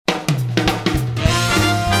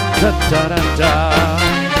Da-da-da-da.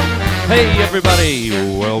 Hey everybody,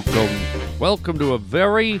 welcome to a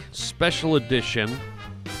very special edition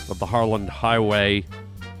of the Harland Highway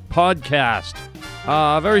podcast.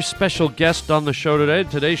 A very special guest on the show today.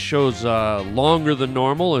 Today's show's longer than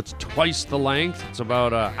normal. It's twice the length. It's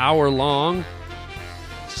about an hour long.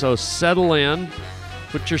 So settle in,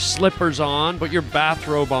 put your slippers on, put your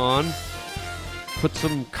bathrobe on, put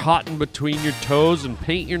some cotton between your toes, and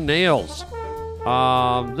paint your nails.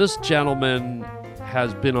 This gentleman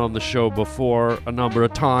has been on the show before a number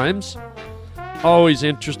of times. Always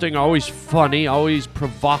interesting, always funny, always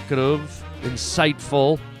provocative,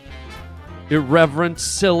 insightful, irreverent,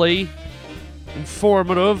 silly,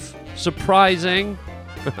 informative, surprising,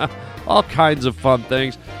 all kinds of fun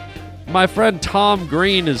things. My friend Tom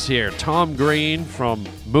Green is here. Tom Green from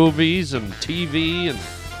movies and TV and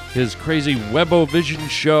his crazy Webovision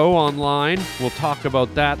show online. We'll talk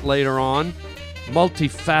about that later on.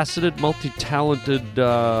 Multifaceted, multi-talented,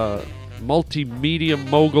 multimedia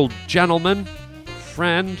mogul gentleman,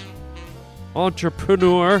 friend,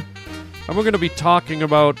 entrepreneur. And we're going to be talking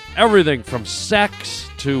about everything from sex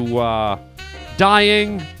to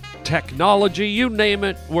dying, technology, you name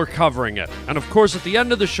it, we're covering it. And of course, at the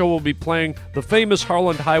end of the show, we'll be playing the famous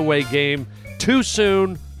Harland Highway game, Too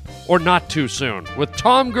Soon or Not Too Soon, with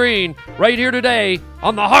Tom Green right here today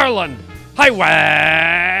on the Harland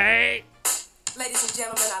Highway. Ladies and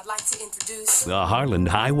gentlemen, I'd like to introduce The Harland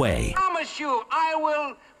Highway. I promise you, I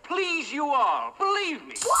will please you all. Believe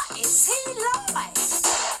me. what is he like?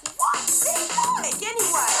 What's he like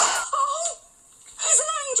anyway? Oh, he's an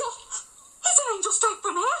angel. He's an angel straight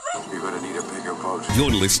from heaven. You're gonna need a bigger boat. You're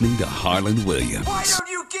listening to Harland Williams. Why don't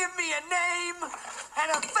you give me a name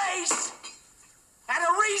and a face and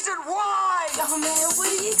a reason why? Oh man, what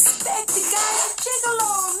do you expect? The guy's a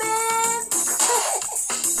gigolo, man.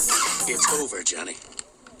 It's over, Johnny.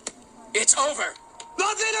 It's over.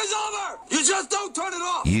 Nothing is over. You just don't turn it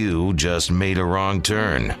off. You just made a wrong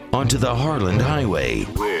turn onto the Harland Highway.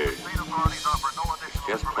 Weird.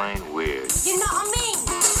 Just plain weird. You know what I mean?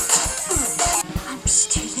 I'm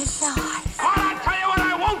still alive. Well, I'll tell you what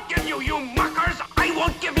I won't give you, you muckers. I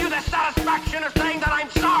won't give you the satisfaction of saying that I'm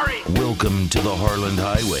sorry. Welcome to the Harland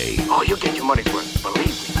Highway. Oh, you get your money's worth. Believe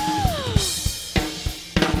me.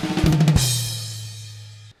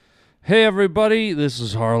 Hey everybody, this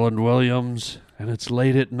is Harland Williams, and it's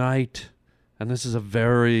late at night, and this is a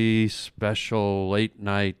very special late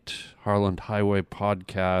night Harland Highway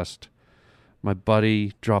podcast. My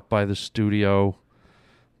buddy dropped by the studio,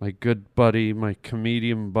 my good buddy, my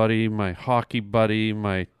comedian buddy, my hockey buddy,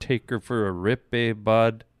 my taker for a rippy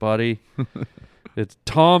buddy. It's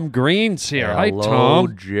Tom Green's here. Hi, Hello,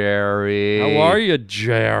 Tom. Jerry. How are you,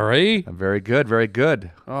 Jerry? I'm very good, very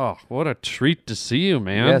good. Oh, what a treat to see you,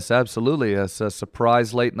 man. Yes, absolutely. It's a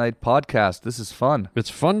surprise late night podcast. This is fun. It's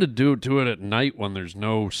fun to do it at night when there's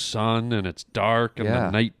no sun and it's dark and Yeah.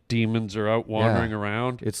 the night demons are out wandering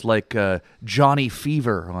around. It's like Johnny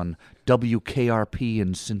Fever on WKRP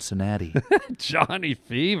in Cincinnati. Johnny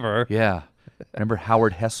Fever. Yeah. Remember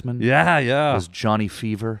Howard Hessman? Yeah. Was Johnny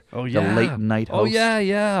Fever. Oh, yeah. The late night host. Oh,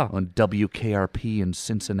 yeah. On WKRP in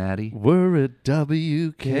Cincinnati. We're at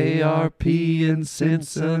WKRP in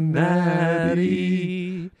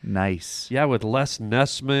Cincinnati. Nice. Yeah, with Les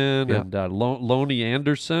Nessman Yeah. and Lonnie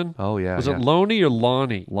Anderson. Oh, yeah. Was yeah. it Lonnie or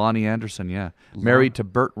Lonnie? Lonnie Anderson, yeah. Married to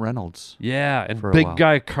Burt Reynolds. Yeah, and For a Big while.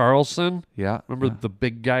 Guy Carlson. Yeah. Remember the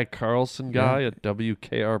Big Guy Carlson guy at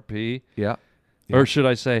WKRP? Yeah. Or should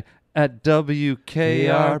I say, at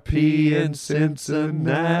WKRP in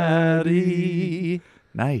Cincinnati?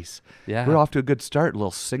 Nice. Yeah. We're off to a good start. A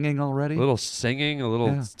little singing already. A little singing, a little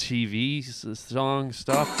Yeah. TV song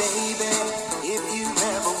stuff. Baby, if you've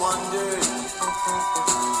ever wondered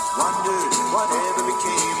whatever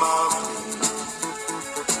became of me.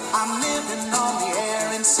 I'm living on the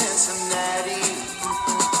air in Cincinnati,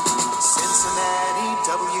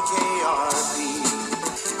 WKRP.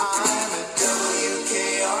 I'm at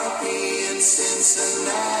WKRP in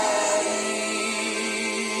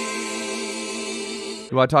Cincinnati.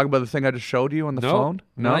 You want to talk about the thing I just showed you on the phone?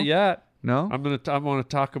 No, Not yet. No? I want to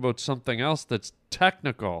talk about something else that's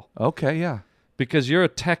technical Okay, yeah. because you're a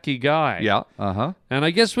techie guy. Yeah. Uh-huh. And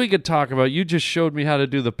I guess we could talk about, you just showed me how to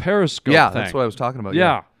do the Periscope Yeah, thing. that's what I was talking about.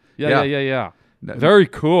 Yeah. Yeah. Yeah. Very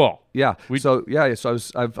cool. Yeah. We- So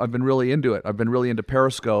I've been really into it. I've been really into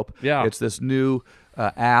Periscope. Yeah. It's this new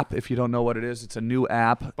app. If you don't know what it is, it's a new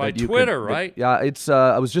app. By that you Twitter, can, right? Yeah, it's.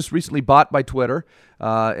 I was just recently bought by Twitter,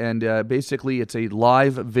 and basically it's a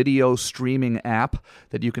live video streaming app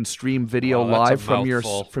that you can stream video Wow, that's live a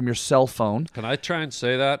mouthful. from your cell phone. Can I try and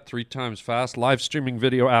say that 3 times fast? Live streaming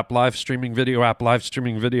video app, live streaming video app, live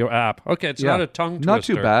streaming video app. Okay, it's Yeah. not a tongue twister. Not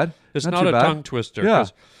too bad. It's Not not too a bad. tongue twister. Yeah.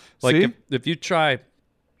 'Cause, like See? if you try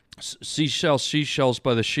seashells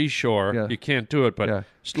by the seashore, Yeah. you can't do it. But Yeah.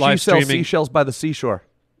 live She sells streaming seashells by the seashore.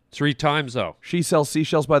 3 times though. She sells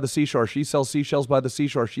seashells by the seashore. She sells seashells by the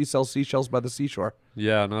seashore. She sells seashells by the seashore.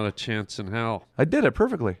 Yeah, not a chance in hell. I did it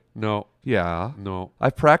perfectly. No, Yeah. no.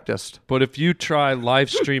 I've practiced. But if you try live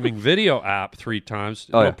streaming video app 3 times,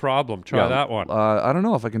 Oh, no yeah. problem. Try Yeah. that one. I don't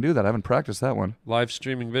know if I can do that. I haven't practiced that one. Live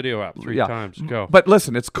streaming video app 3 Yeah. times. Go. But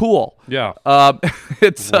listen, it's cool. yeah.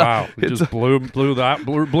 It's Wow, it it's just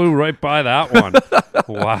blew right by that one.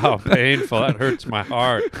 Wow, painful. That hurts my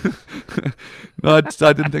heart. no, I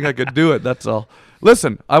didn't think I could do it. That's all.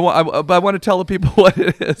 Listen, I want to tell the people what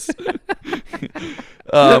it is.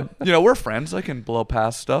 We're friends. I can blow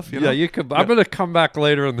past stuff. You know? Yeah, you could. I'm gonna come back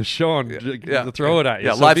later in the show and throw it at you.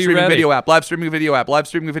 Yeah, So live be streaming ready. video app. Live streaming video app. Live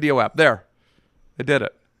streaming video app. There, I did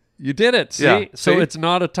it. You did it. See, Yeah, so see? it's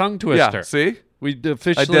not a tongue twister. Yeah. See, we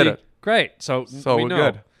officially I did it. Great. So we we're know.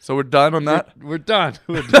 good. So we're done on that. We're done.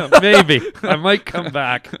 We're done. Maybe I might come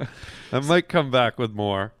back. I might come back with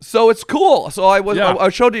more. So it's cool. So Yeah. I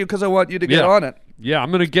showed you because I want you to get Yeah. on it. Yeah,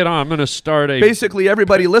 I'm gonna get on. I'm gonna start a. Basically,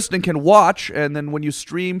 everybody listening can watch, and then when you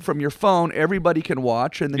stream from your phone, everybody can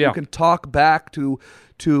watch, and then Yeah. you can talk back to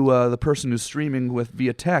the person who's streaming with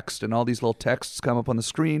via text, and all these little texts come up on the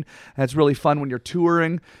screen. And it's really fun when you're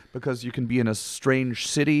touring because you can be in a strange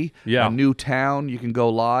city, Yeah. a new town. You can go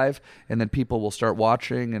live, and then people will start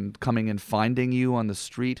watching and coming and finding you on the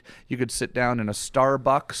street. You could sit down in a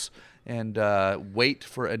Starbucks and wait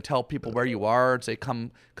for and tell people where you are and say,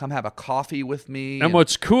 "Come have a coffee with me." And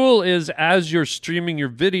what's cool is as you're streaming your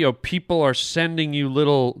video, people are sending you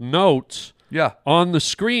little notes Yeah. on the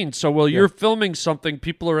screen. So while you're filming something,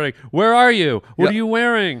 people are like, "Where are you? What Yeah. are you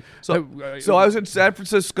wearing?" So I was in San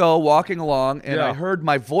Francisco walking along, and Yeah. I heard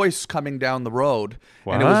my voice coming down the road.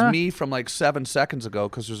 And it was What? me from like 7 seconds ago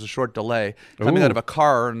because there's a short delay coming Ooh. out of a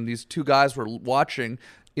car, and these two guys were watching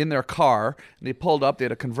in their car, and they pulled up. They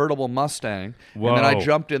had a convertible Mustang, and then I Whoa.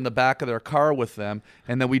 jumped in the back of their car with them,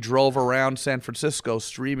 and then we drove around San Francisco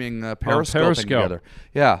streaming Periscoping Periscope. together.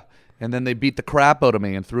 Yeah. And then they beat the crap out of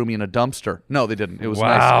me and threw me in a dumpster. No, they didn't. It was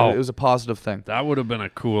Wow. nice. It was a positive thing. that would have been a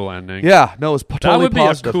cool ending. Yeah, no, it was totally That would be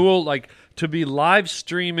positive. a cool, like, to be live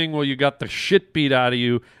streaming while you got the shit beat out of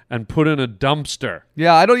you and put in a dumpster.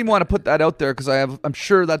 Yeah, I don't even want to put that out there because I'm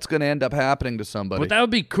sure that's going to end up happening to somebody. But that would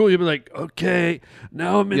be cool. You'd be like, okay,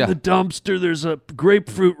 now I'm in Yeah. the dumpster. There's a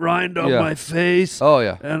grapefruit rind on Yeah. my face. Oh,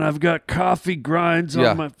 yeah. And I've got coffee grinds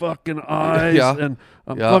Yeah. on my fucking eyes. Yeah. And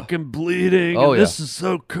I'm Yeah. fucking bleeding. Oh, and yeah. this is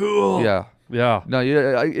so cool. Yeah. Yeah. No,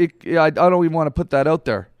 I don't even want to put that out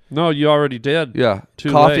there. No, you already did. Yeah.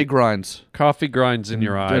 Too Coffee late. grinds. Coffee grinds in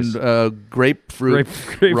your eyes. And grapefruit,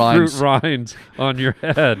 Grapefruit rinds. rinds on your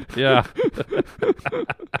head. Yeah.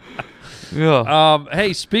 Yeah.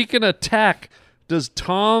 Hey, speaking of tech, does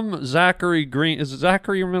Tom Zachary Green, is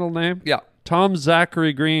Zachary your middle name? Yeah. Tom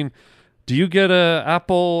Zachary Green, do you get a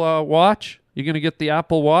Apple Watch? You going to get the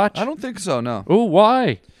Apple Watch? I don't think so, no. Oh,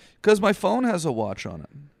 why? Because my phone has a watch on it.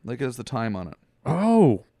 Like it has the time on it.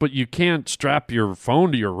 Oh, but you can't strap your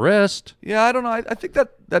phone to your wrist. Yeah, I don't know. I think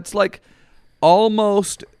that's like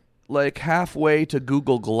almost like halfway to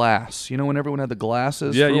Google Glass. You know when everyone had the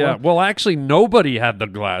glasses? Yeah, for a yeah. while? Well, actually, nobody had the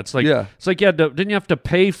glass. It's like, Yeah. it's like didn't you have to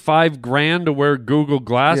pay $5,000 to wear Google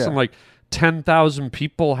Glass, Yeah. and like 10,000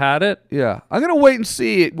 people had it? Yeah. I'm going to wait and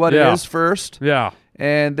see what Yeah. it is first. Yeah.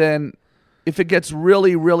 And then if it gets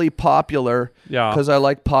really, really popular, Yeah. because I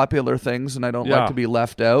like popular things and I don't Yeah. like to be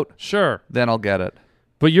left out, Sure. then I'll get it.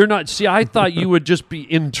 But you're not. See, I thought you would just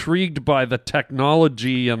be intrigued by the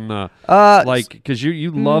technology and the because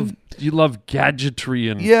you love gadgetry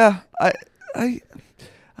and Yeah, I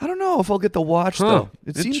don't know if I'll get the watch Huh. though.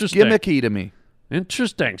 It seems Interesting. gimmicky to me.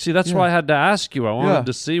 Interesting. See, that's Yeah. why I had to ask you. I wanted Yeah.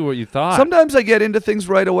 to see what you thought. Sometimes I get into things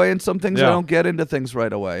right away, and some things I Yeah. don't get into things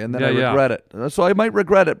right away, and then Yeah, I yeah. regret it. So I might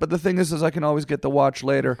regret it, but the thing is I can always get the watch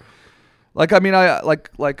later. Like I mean, I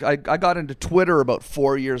got into Twitter about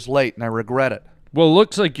 4 years late, and I regret it. Well, it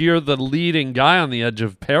looks like you're the leading guy on the edge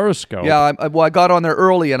of Periscope. Yeah, I got on there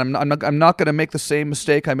early, and I'm not going to make the same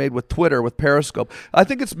mistake I made with Twitter with Periscope. I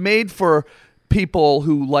think it's made for people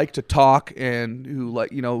who like to talk and who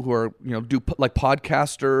who are like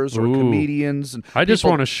podcasters or Ooh. comedians and I just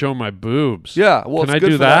people- want to show my boobs. Yeah, well, Can it's I good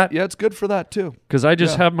do for that? Yeah, it's good for that too. Because I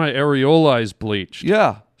just Yeah. have my areolas bleached.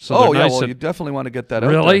 Yeah. So Oh, they're yeah, nice well, and- you definitely want to get that out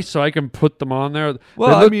Really? there. So I can put them on there?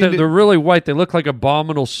 Well, I mean, they're really white. They look like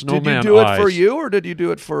abominable snowman Did you do eyes. it for you, or did you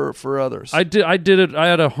do it for others? I did it. I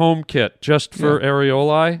had a home kit just for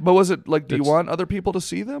areolae. But was it like, do you It's- want other people to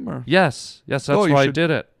see them? Or Yes. That's Oh, you why I should- did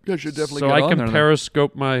it. you should definitely so get I on can there then.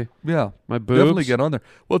 periscope my my boobs. Definitely get on there.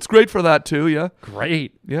 Well, it's great for that too, yeah.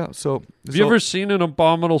 Great. Yeah, so... Have you ever seen an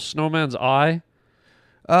abominable snowman's eye?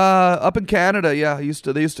 Up in Canada, yeah,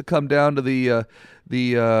 they used to come down to the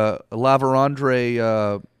La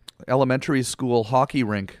Vérendrye elementary school hockey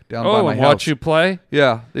rink down by Oh, my and house. watch you play?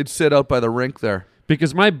 Yeah, they'd sit out by the rink there.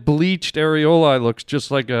 Because my bleached areolae looks just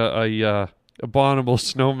like a abominable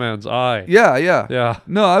snowman's eye. Yeah, yeah. Yeah.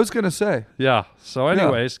 No, I was going to say. Yeah. So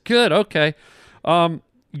anyways, good. Okay.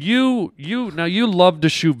 You love to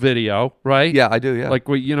shoot video, right? Yeah, I do, yeah. Like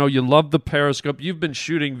you love the periscope. You've been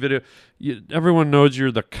shooting video. Everyone knows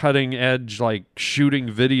you're the cutting edge, like shooting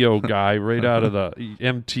video guy right out of the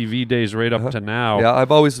MTV days right up to now. Yeah,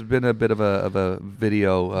 I've always been a bit of a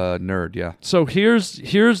video nerd, yeah. So here's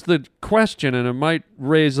the question, and it might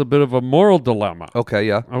raise a bit of a moral dilemma. Okay,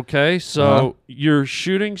 yeah. Okay, so you're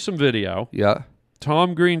shooting some video. Yeah.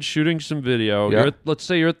 Tom Green's shooting some video. Yeah. Let's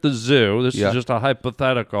say you're at the zoo. This Yeah. is just a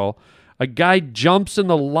hypothetical. A guy jumps in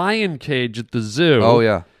the lion cage at the zoo. Oh,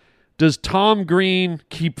 yeah. Does Tom Green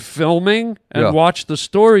keep filming and Yeah. watch the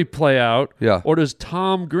story play out? Yeah. Or does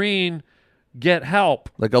Tom Green get help?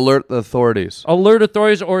 Like alert the authorities. Alert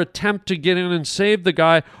authorities or attempt to get in and save the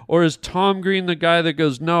guy? Or is Tom Green the guy that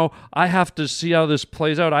goes, no, I have to see how this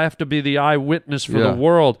plays out. I have to be the eyewitness for Yeah. the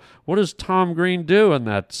world. What does Tom Green do in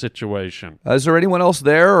that situation? Is there anyone else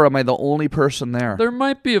there, or am I the only person there? There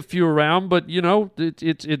might be a few around, but,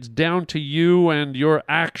 it's down to you, and your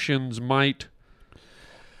actions might...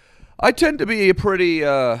 I tend to be a pretty,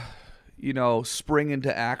 spring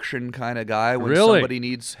into action kind of guy when Really? somebody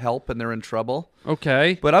needs help and they're in trouble.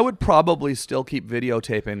 Okay. But I would probably still keep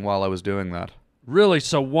videotaping while I was doing that. Really?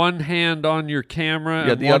 So one hand on your camera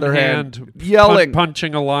Yeah, and the one other hand hand yelling.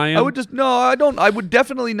 punching a lion? I would just I would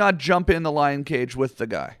definitely not jump in the lion cage with the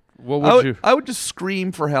guy. What I would you... I would just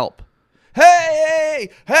scream for help. Hey,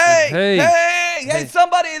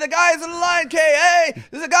 somebody, the guy's in the lion cage. Hey,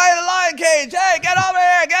 there's a guy in the lion cage. Hey, get over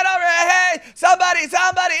here. Hey, somebody,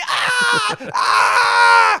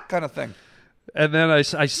 kind of thing. And then I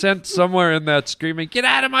sent somewhere in that screaming, get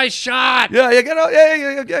out of my shot! Yeah, get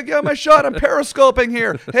out my shot. I'm periscoping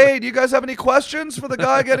here. Hey, do you guys have any questions for the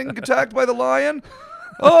guy getting attacked by the lion?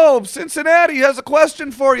 Oh, Cincinnati has a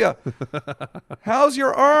question for you. How's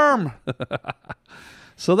your arm?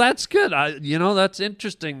 So that's good. That's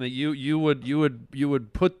interesting that you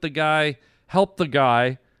would put the guy, help the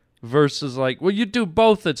guy, versus you do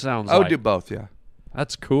both. It sounds like I would do both. Yeah,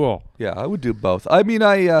 that's cool. Yeah, I would do both. I mean,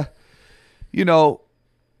 I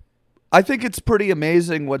think it's pretty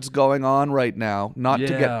amazing what's going on right now. Not to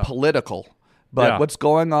Yeah. get political, but Yeah. what's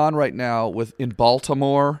going on right now in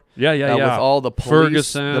Baltimore. Yeah. With all the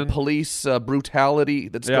Ferguson. police brutality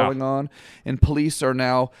that's Yeah. going on, and police are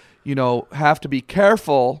now, have to be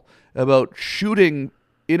careful about shooting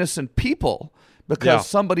innocent people because Yeah.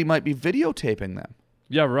 somebody might be videotaping them.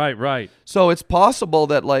 Yeah, right. So it's possible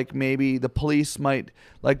that maybe the police might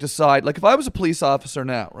decide, if I was a police officer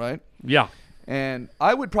now, right? Yeah. And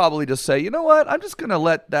I would probably just say, you know what? I'm just going to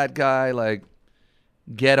let that guy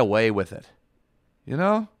get away with it.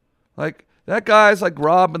 That guy's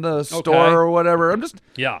robbing the store or whatever. I'm just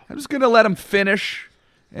going to let him finish.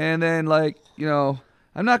 And then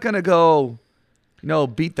I'm not going to go,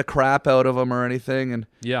 beat the crap out of him or anything. And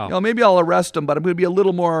maybe I'll arrest him, but I'm going to be a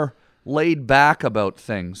little more laid back about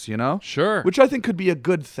things, Sure. Which I think could be a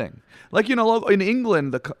good thing. In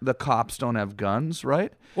England, the cops don't have guns,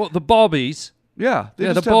 right? Well, the bobbies. Yeah.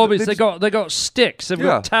 The bobbies, they got sticks. They've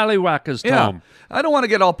got tallywhackers, Tom. I don't want to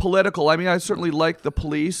get all political. I mean, I certainly like the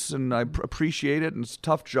police, and I appreciate it, and it's a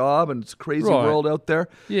tough job, and it's a crazy world out there.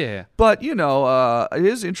 Yeah. But, it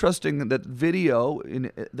is interesting that video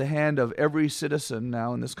in the hand of every citizen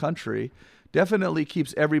now in this country definitely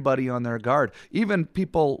keeps everybody on their guard. Even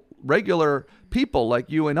regular people like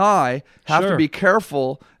you and I have to be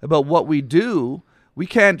careful about what we do. We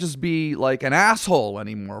can't just be an asshole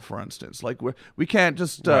anymore, for instance. We can't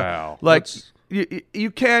just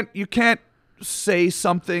you can't say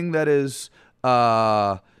something that is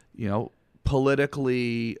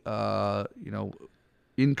politically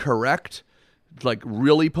incorrect,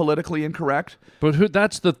 really politically incorrect. But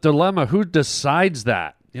that's the dilemma. Who decides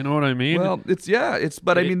that? You know what I mean? Well,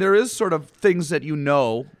 I mean, there is sort of things that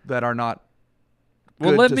that are not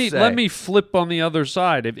good let to me say. let me flip on the other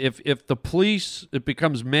side. If the police, it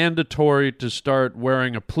becomes mandatory to start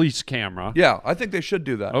wearing a police camera. Yeah, I think they should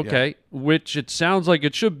do that. Okay, which it sounds like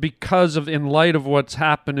it should because of in light of what's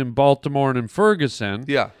happened in Baltimore and in Ferguson.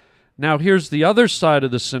 Yeah. Now here's the other side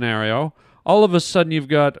of the scenario. All of a sudden you've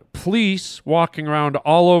got police walking around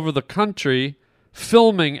all over the country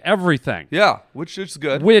filming everything. Yeah, which is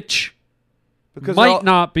good. Which Because might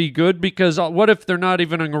not be good because what if they're not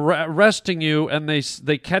even arresting you and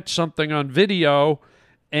they catch something on video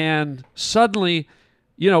and suddenly,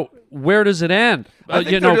 where does it end? I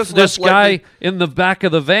think they're just this less guy likely- in the back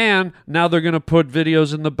of the van, now they're going to put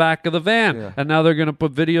videos in the back of the van. Yeah. And now they're going to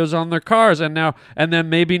put videos on their cars. And then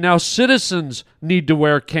maybe now citizens need to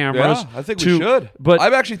wear cameras. Yeah, I think we should. But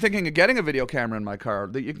I'm actually thinking of getting a video camera in my car.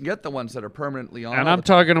 That you can get the ones that are permanently on. And all I'm the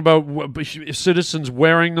time. talking about citizens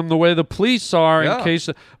wearing them the way the police are Yeah. in case.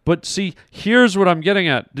 But see, here's what I'm getting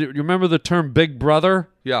at. Do you remember the term Big Brother?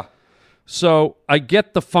 Yeah. So I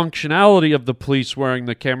get the functionality of the police wearing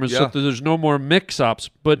the cameras so Yeah. that there's no more mix-ups.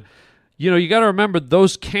 But, you got to remember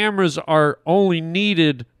those cameras are only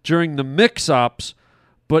needed during the mix-ups.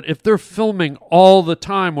 But if they're filming all the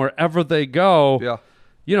time wherever they go,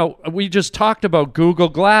 Yeah. we just talked about Google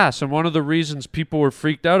Glass. And one of the reasons people were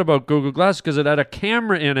freaked out about Google Glass because it had a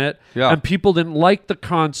camera in it. Yeah. And people didn't like the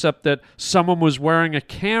concept that someone was wearing a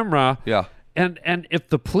camera. Yeah. And if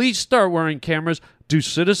the police start wearing cameras, do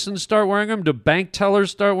citizens start wearing them? Do bank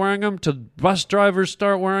tellers start wearing them? Do bus drivers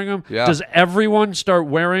start wearing them? Yeah. Does everyone start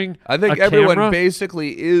wearing I think a everyone camera?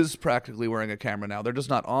 basically is practically wearing a camera now. They're just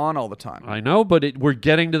not on all the time. I know, but we're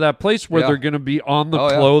getting to that place where Yeah. they're going to be on the Oh,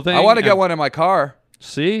 yeah. clothing. I want to get and- one in my car.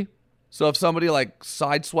 See? So if somebody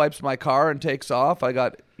sideswipes my car and takes off, I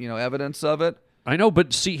got evidence of it. I know,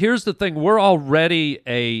 but see, here's the thing. We're already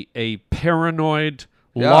a paranoid,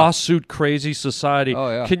 Yeah. lawsuit crazy society. Oh,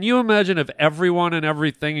 yeah. Can you imagine if everyone and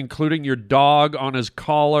everything, including your dog on his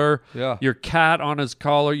collar, Yeah. your cat on his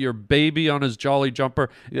collar, your baby on his jolly jumper,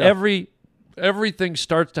 Yeah. everything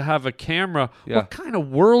starts to have a camera? Yeah. What kind of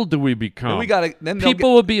world do we become? Then we gotta- then they'll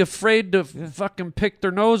People would be afraid to fucking pick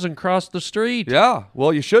their nose and cross the street. Yeah.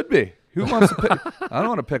 Well, you should be. Who wants to pick? I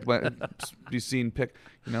don't want to be seen picking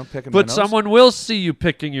my But nose. someone will see you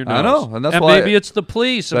picking your nose. I know, and that's why- maybe it's the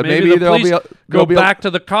police, and But maybe maybe the there'll police be a- go there'll be a- back to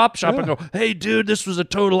the cop shop and Yeah. go, "Hey, dude, this was a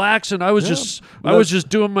total accident. I was just But-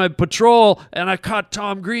 doing my patrol, and I caught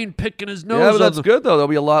Tom Green picking his nose." Yeah, but on that's the-" good though. There'll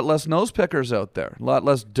be a lot less nose pickers out there. A lot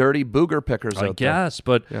less dirty booger pickers I out there. guess,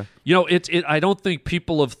 but Yeah. I don't think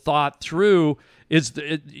people have thought through.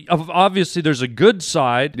 Obviously there's a good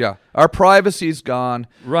side, Yeah, our privacy's gone.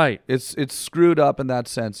 right? It's screwed up in that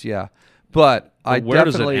sense. Yeah, but I where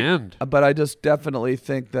does it definitely end? But I just definitely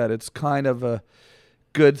think that it's kind of a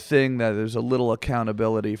good thing that there's a little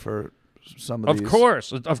accountability for some of these. Of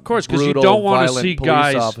course, because you brutal, don't want to violent see police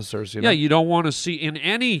guys. officers, you know? Yeah, you don't want to see in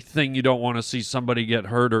anything. You don't want to see somebody get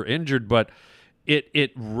hurt or injured, but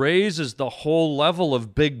it raises the whole level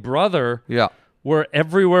of Big Brother. Yeah, Where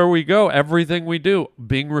everywhere we go, everything we do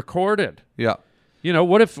being recorded. yeah,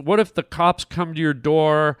 What if the cops come to your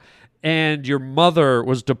door and your mother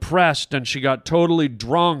was depressed and she got totally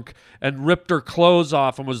drunk and ripped her clothes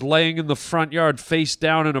off and was laying in the front yard face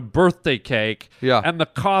down in a birthday cake. Yeah. And the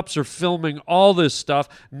cops are filming all this stuff.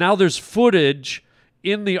 Now there's footage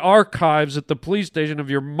in the archives at the police station of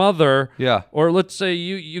your mother. Yeah. Or let's say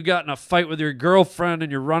you got in a fight with your girlfriend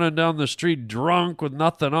and you're running down the street drunk with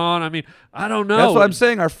nothing on. I mean, I don't know. That's what I'm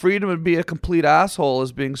saying. Our freedom to be a complete asshole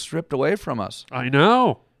is being stripped away from us. I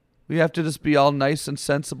know. We have to just be all nice and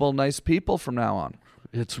sensible, nice people from now on.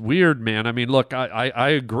 It's weird, man. I mean, look, I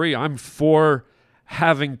agree. I'm for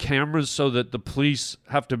having cameras so that the police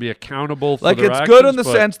have to be accountable for Like, their it's actions, good in the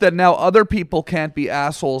but- sense that now other people can't be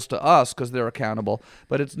assholes to us because they're accountable,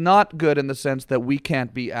 but it's not good in the sense that we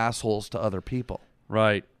can't be assholes to other people.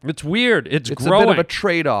 Right. It's weird. It's It's growing. a bit of a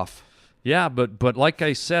trade-off. Yeah, but like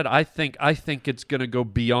I said, I think it's going to go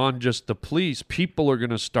beyond just the police. People are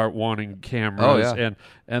going to start wanting cameras, Oh, yeah.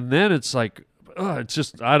 and then it's like, it's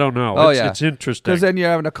just I don't know. Oh, it's, yeah. it's interesting. Because then you're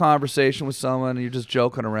having a conversation with someone and you're just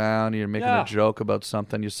joking around. You're making Yeah. a joke about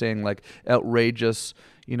something. You're saying like outrageous,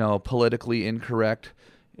 politically incorrect,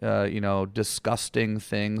 disgusting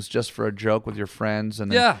things just for a joke with your friends.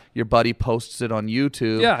 And then Yeah. your buddy posts it on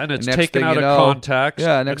YouTube. Yeah, and it's next taken thing out you of know- context.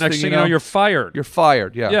 Yeah, and next thing thing you know, you're fired. You're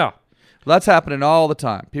fired. Yeah. Yeah. Well, that's happening all the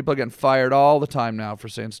time. People are getting fired all the time now for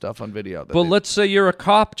saying stuff on video. that Well, they- let's say you're a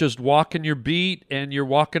cop just walking your beat and you're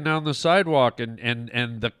walking down the sidewalk and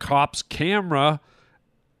the cop's camera,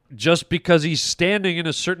 just because he's standing in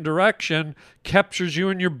a certain direction, captures you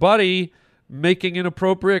and your buddy making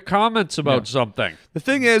inappropriate comments about something. The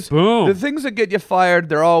thing is, Boom. the things that get you fired,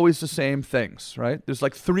 they're always the same things, right? There's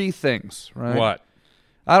like 3 things, right? What?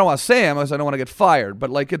 I don't want to say them because I don't want to get fired, but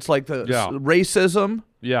like it's like the Yeah. racism,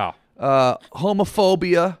 Yeah.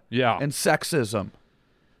 homophobia, Yeah. and sexism.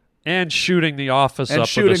 And shooting the office And up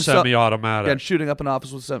shooting with a semi-automatic. And shooting up an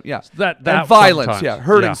office with some, yeah. That and violence, sometimes. yeah.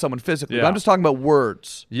 Hurting Yeah. someone physically. Yeah. I'm just talking about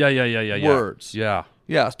words. Yeah. Words. Yeah.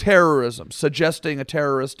 Yeah, terrorism, suggesting a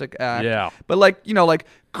terroristic act. Yeah. But like, like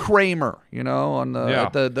Kramer, on the Yeah.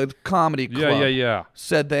 the comedy club. Yeah.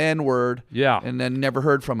 Said the N-word. Yeah. And then never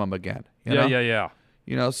heard from him again. You know?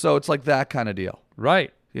 Yeah. So it's like that kind of deal.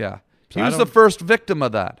 Right. Yeah. He I was the don't- first victim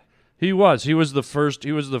of that. He was the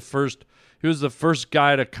first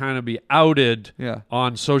guy to kind of be outed Yeah.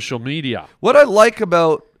 on social media. What I like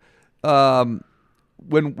about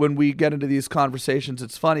when we get into these conversations,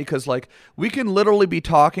 it's funny because like we can literally be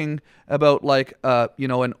talking about like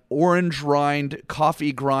an orange rind,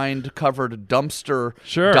 coffee grind covered dumpster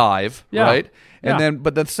Sure. dive, Yeah. right? Yeah. And then,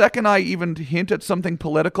 but the second I even hint at something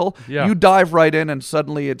political, Yeah. you dive right in, and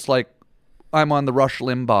suddenly it's like I'm on the Rush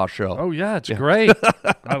Limbaugh show. Oh yeah, it's great.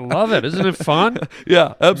 I love it. Isn't it fun?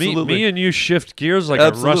 Yeah, absolutely. Me and you shift gears like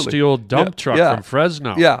Absolutely. a rusty old dump truck Yeah. from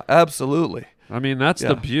Fresno. Yeah, absolutely. I mean, that's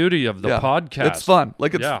the beauty of the podcast. It's fun.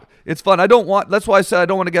 Like Yeah. it's fun. That's why I said I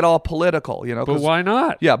don't want to get all political, But 'cause- why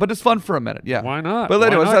not? Yeah, but it's fun for a minute. Yeah. Why not? But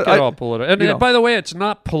anyways, why not get I- all political? And, you know, by the way, it's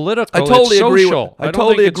not political. I totally it's agree. social. I don't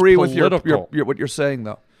totally think it's agree with political. your what you're saying,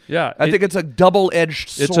 though. Yeah, I think it's a double-edged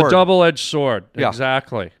sword. It's a double-edged sword. Yeah.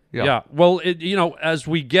 Exactly. Yeah. Well, as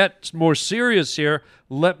we get more serious here,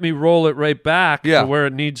 let me roll it right back Yeah. to where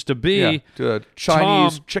it needs to be. Yeah, to a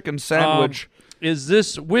Chinese Tom, chicken sandwich.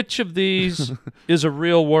 Which of these is a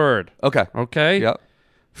real word? Okay. Okay. Yeah.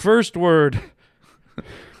 First word,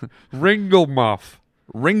 ringlemuff.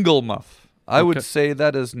 Ringlemuff. I would Okay. say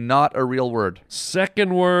that is not a real word.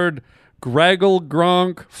 Second word, graggle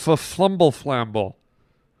gronk flumble flamble.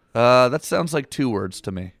 That sounds like 2 words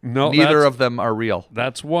to me. No, neither that's- of them are real.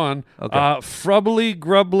 That's one. Okay. Frubbly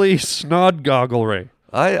grubbly snod gogglery.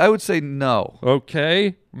 I would say no.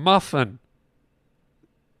 Okay. Muffin.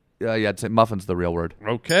 Yeah, I'd say muffin's the real word.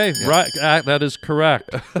 Okay, right. That is correct.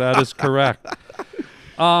 That is correct.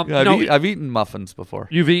 Yeah, no, I've eaten muffins before.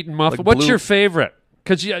 you've eaten muffin. Like What's blue- your favorite?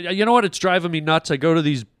 Because you know what? It's driving me nuts. I go to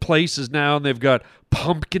these places now, and they've got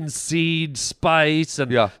pumpkin seed spice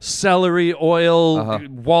and Yeah. celery oil, Uh-huh.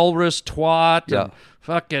 walrus twat, Yeah. and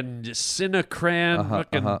fucking cinecran,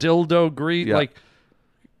 fucking dildo greed. Yeah. Like,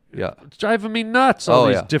 Yeah. it's driving me nuts, all Oh,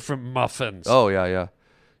 these yeah. different muffins. Oh, yeah.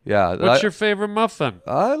 What's your favorite muffin?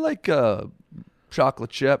 I like chocolate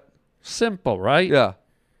chip. Simple, right? Yeah.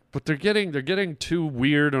 But they're getting too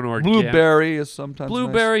weird and organic. Blueberry is sometimes nice.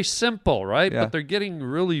 Blueberry simple, right? Yeah. But they're getting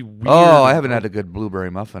really weird. Oh, I haven't had a good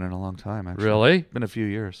blueberry muffin in a long time, actually. Really? Been a few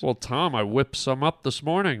years. Well, Tom, I whipped some up this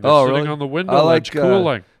morning. They're Oh, sitting really? on the window I ledge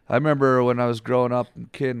cooling. I remember when I was growing up,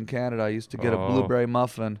 kid in Canada, I used to get a Oh. blueberry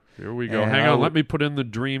muffin. Here we go. and Hang I on, would- let me put in the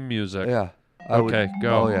dream music. Yeah. Okay,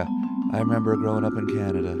 go. Oh, yeah. I remember growing up in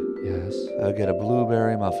Canada. Yes. I'd get a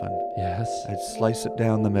blueberry muffin. Yes. I'd slice it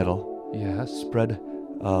down the middle, Yes. spread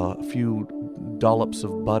a few dollops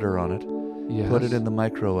of butter on it, Yes. put it in the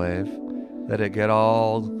microwave, let it get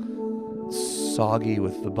all soggy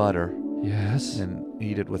with the butter, Yes. and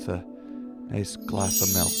eat it with a nice glass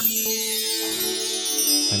of milk.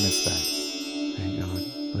 I miss that. Hang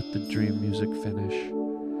on. Let the dream music finish.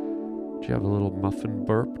 Do you have a little muffin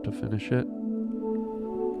burp to finish it?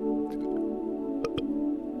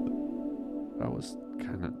 That was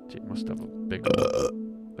kind of. You must have a big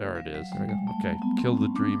one. There it is. There we go. Okay, kill the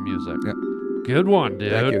dream music. Yep. Good one,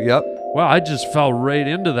 dude. Thank you. Yep. Wow, I just fell right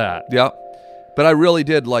into that. Yep. But I really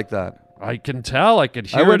did like that. I can tell. I could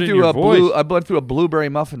hear I went it in through your a voice. I went through a blueberry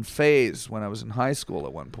muffin phase when I was in high school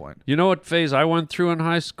at one point. You know what phase I went through in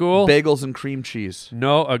high school? Bagels and cream cheese.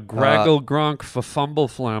 No, a graggle gronk fumble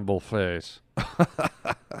flamble phase.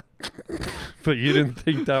 But you didn't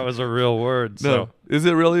think that was a real word. So Is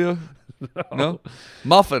it really a no?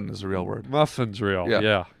 Muffin is a real word. muffin's real.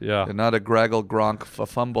 Yeah. Yeah. And not a graggle gronk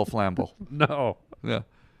fumble flamble. No. Yeah.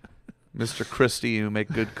 Mr. Christie, you make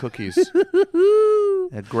good cookies.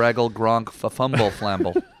 A graggle gronk fumble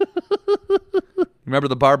flamble. Remember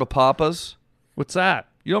the Barba Papas? What's that?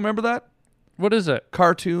 You don't remember that? What is it?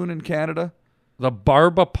 Cartoon in Canada? The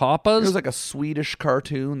Barba It Papas? was like a Swedish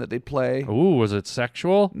cartoon that they'd play. Ooh, was it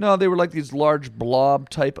sexual? No, they were like these large blob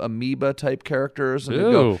type amoeba type characters, and they'd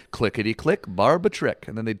go Ew. clickety click, barba trick,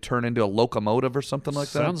 and then they'd turn into a locomotive or something like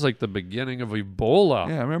Sounds like the beginning of Ebola.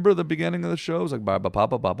 that. Yeah, remember the beginning of the show? It was like barba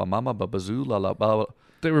papa, baba mama, baba zoo, la la baba.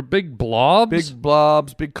 they were big blobs. Big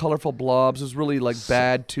blobs, big colorful blobs. It was really like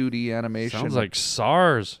bad 2D animation. Sounds like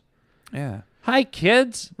SARS. Yeah. Hi,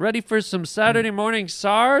 kids. Ready for some Saturday morning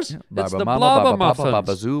SARS? It's Baba the mama, Blobba baba papa, Muffins.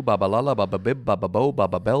 baba zoo, baba lala, baba bib, baba bo,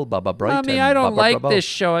 baba bell, baba bright. Mommy, and I don't baba like bravo. this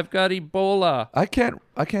show. I've got Ebola. I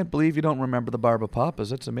can't believe you don't remember the Barba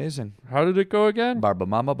Papas. That's amazing. How did it go again? Barba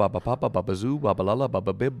mama, baba papa, baba zoo, baba lala,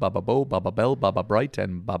 baba bib, baba bo, baba bell, baba bright,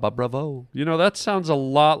 and baba bravo. You know, that sounds a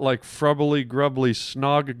lot like Frubbly Grubbly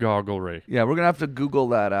Snog-gogglery. Yeah, we're gonna have to Google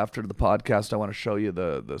that after the podcast. I want to show you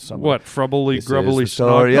the some. What, Frubbly This Grubbly is the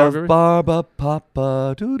story of Snog-gogglery? Barba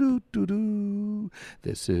Papa. Doo doo doo doo.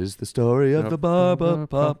 This is the story of the Barba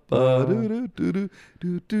Papa. Doo doo doo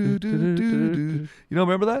doo doo doo doo doo. You don't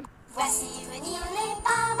remember that? Voici venir les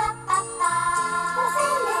Barbapapa. On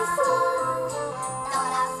fait les fous dans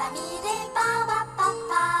la famille des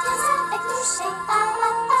Barbapapa. Ils avec touchés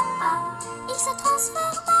Barbapapa. Ils se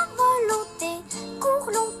transforment à volonté, court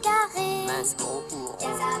long carré. Mince gros pour Ils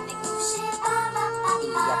avec touchés Barbapapa. Il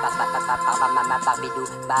y a Barbapapa, Barbamama, Barbidou,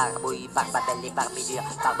 Barbouille, Barbabelle et Barbidure,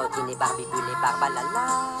 Barbotine et Barbibule et Barbalala.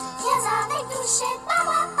 Ils avec touchés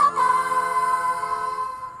Barbapapa.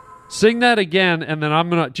 Sing that again, and then I'm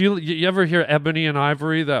gonna. Do you ever hear Ebony and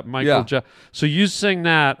Ivory? That Michael. Yeah. So you sing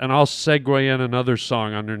that, and I'll segue in another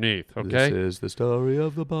song underneath. Okay. This is the story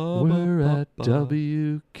of the Barba We're at Papa.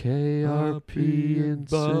 WKRP in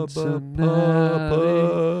Barba Cincinnati.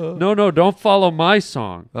 Papa. No, don't follow my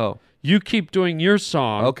song. Oh, You keep doing your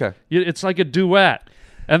song. Okay. It's like a duet.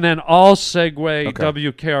 And then I'll segue Okay.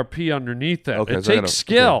 WKRP underneath it. okay. It so I takes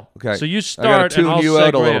skill. Okay. So you I start gotta and tune I'll you segue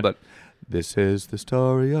out a little in. bit. This is the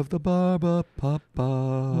story of the Barba Papa.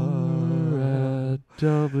 We're at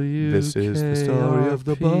WKRP This is the story of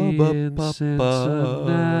the Barba in Papa.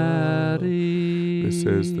 Cincinnati. This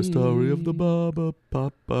is the story of the Barba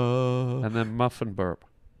Papa. And then muffin burp.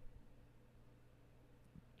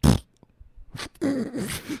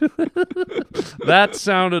 That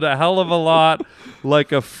sounded a hell of a lot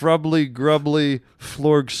like a Frubbly Grubbly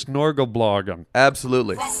Florg Snorgelblogen.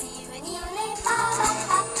 Absolutely. Voici venir les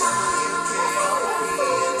Barbapapa. On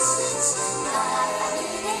fait les fous dans la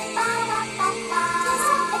famille des Barbapapa. Ils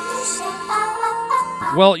avec touchés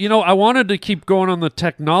Barbapapa. Well, you know, I wanted to keep going on the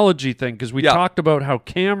technology thing because we Yeah. talked about how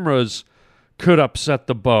cameras could upset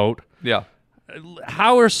the boat. Yeah.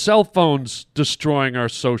 How are cell phones destroying our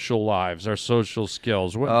social lives, our social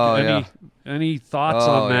skills? What, Oh, any thoughts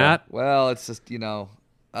Oh, on yeah. that? Well, it's just,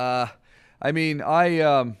 I mean,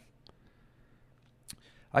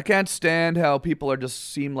 I can't stand how people are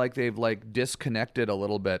just seem like they've like disconnected a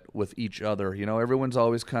little bit with each other. You know, everyone's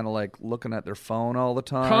always kind of like looking at their phone all the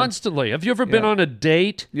time. Constantly. Have you ever been Yeah. on a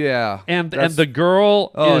date? Yeah. And that's- the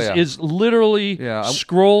girl Oh, is yeah. is literally Yeah,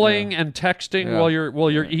 scrolling and texting Yeah. while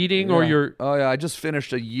you're eating or Yeah. you're Oh yeah, I just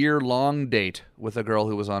finished a year-long date with a girl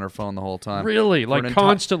who was on her phone the whole time. really For like an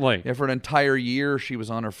constantly. Yeah, for an entire year she was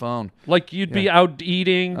on her phone. Like you'd be out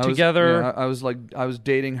eating I was- together. yeah, I was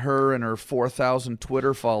dating her and her 4,000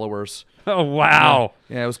 Twitter followers. Oh wow.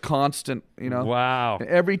 Yeah, it was constant, you know. Wow.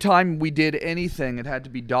 Every time we did anything, it had to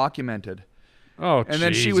be documented. Oh, And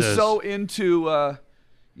then she was Jesus. so into,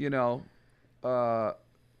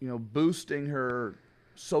 boosting her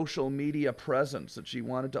social media presence that she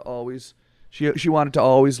wanted to always, she wanted to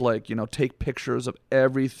always like, take pictures of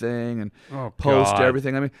everything and Oh, post God.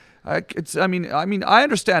 everything. I mean, I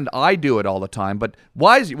understand I do it all the time, but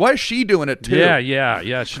why is she doing it too? Yeah.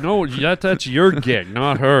 That's your gig,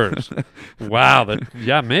 not hers. Wow.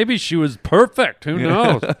 Maybe she was perfect. Who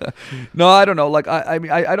knows? No, I don't know. Like, I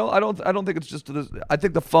mean, I don't think it's just this. I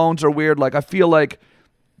think the phones are weird. Like, I feel like,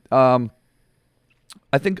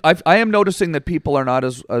 I think I am noticing that people are not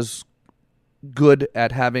as good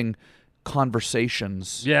at having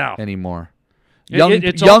conversations anymore.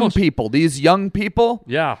 It's Young almost- people, these young people,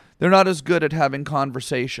 Yeah. they're not as good at having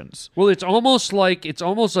conversations. Well, it's almost like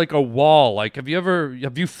a wall. Like, have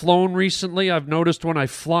you flown recently? I've noticed when I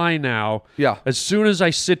fly now, Yeah. as soon as I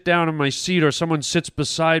sit down in my seat or someone sits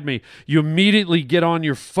beside me, you immediately get on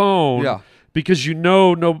your phone. Yeah. Because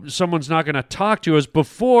someone's not going to talk to you. As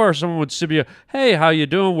before, someone would say to you, "Hey, how you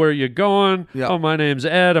doing? Where are you going? Yeah. Oh, my name's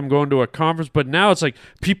Ed. I'm going to a conference." But now it's like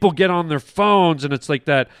people get on their phones, and it's like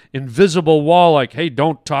that invisible wall. Like, "Hey,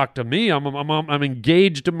 don't talk to me. I'm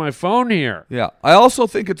engaged in my phone here." Yeah, I also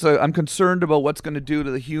think I'm concerned about what's going to do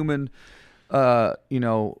to the human,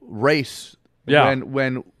 race. Yeah.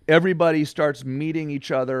 When everybody starts meeting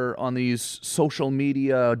each other on these social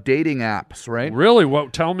media dating apps, right? Really?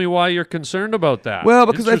 Tell me why you're concerned about that. Well,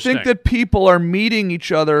 because I think Interesting. that people are meeting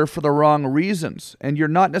each other for the wrong reasons, and you're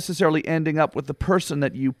not necessarily ending up with the person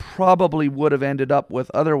that you probably would have ended up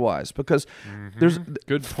with otherwise. Because there's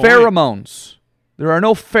Good point. pheromones. There are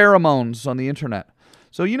no pheromones on the internet.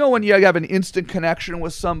 So you know when you have an instant connection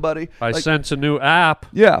with somebody? I sense a new app.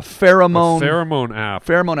 Yeah, pheromone. Pheromone app.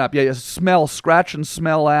 Pheromone app. Yeah, scratch and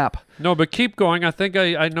smell app. No, but keep going. I think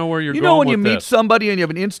I know where you're going with this. You know when you meet somebody and you have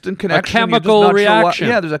an instant connection? A chemical reaction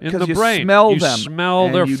Yeah, there's in the you brain. Smell you them. smell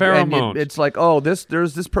their pheromones. It's like, oh, this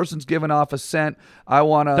person's giving off a scent. I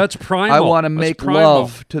want to. That's primal. I want to That's make primal.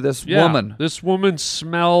 love to this woman. This woman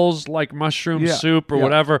smells like mushroom soup or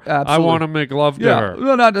whatever. Absolutely. I want to make love to her.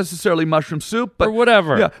 Well, not necessarily mushroom soup, but or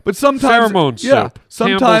whatever. Yeah, but sometimes pheromone yeah, soup.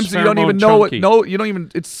 sometimes Campbell's you don't even pheromone know chunky. it. No, you don't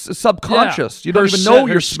even. It's subconscious. You don't even know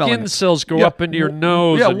you're your smelling skin it. cells go up into your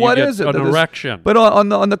nose. Yeah, and what you get is it? an that is- erection. But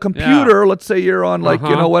on the computer, let's say you're on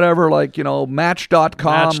whatever,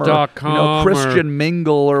 Match.com or Christian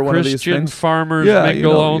Mingle or one of these Christian things. Farmers Yeah,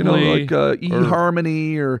 Mingle only. like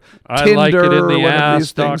eHarmony or I Tinder like it in or the one of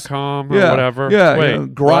these things. ass.com or Yeah, whatever. Yeah,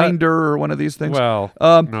 Wait, Grindr or one of these things. Well,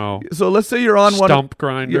 no. no. So let's say you're on one. Stump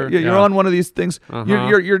Grinder. Yeah, you're on one of these things. Uh-huh.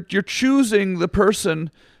 You're choosing the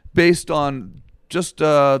person based on just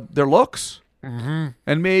their looks and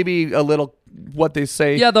maybe a little what they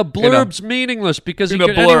say. Yeah, the blurb's meaningless because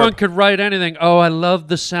anyone could write anything. Oh, I love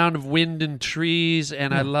the sound of wind and trees,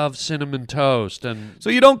 and I love cinnamon toast. And so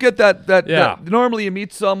you don't get that. Yeah. Normally you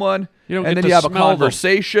meet someone, don't and get then to you have a smell them.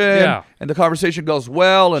 conversation, and the conversation goes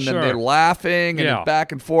well, and then Sure. they're laughing, and Yeah. it's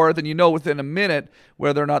back and forth, and you know within a minute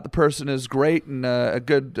whether or not the person is great and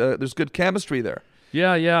there's good chemistry there.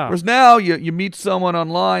 Yeah. Whereas now you meet someone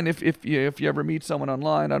online. If you ever meet someone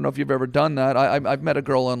online, I don't know if you've ever done that. I've met a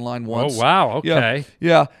girl online once. Oh wow, okay.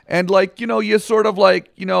 Yeah. And you sort of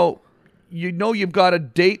you've got a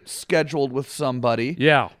date scheduled with somebody.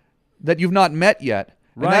 Yeah. That you've not met yet.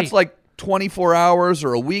 Right. And that's like 24 hours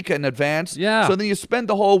or a week in advance. Yeah. So then you spend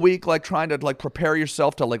the whole week trying to prepare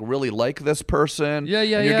yourself to really like this person. Yeah.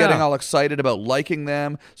 And you're getting all excited about liking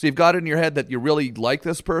them. So you've got it in your head that you really like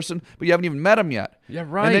this person, but you haven't even met him yet. Yeah,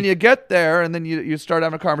 right. And then you get there and then you start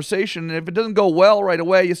having a conversation, and if it doesn't go well right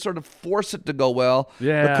away, you sort of force it to go well.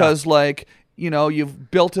 Yeah. Because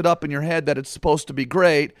you've built it up in your head that it's supposed to be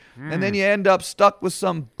great, and then you end up stuck with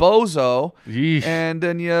some bozo, Yeesh. and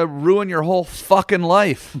then you ruin your whole fucking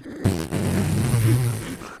life.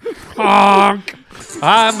 Honk.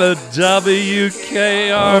 I'm a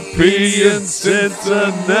WKRP in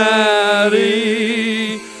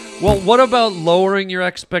Cincinnati. Well, what about lowering your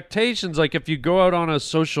expectations? Like if you go out on a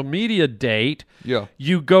social media date,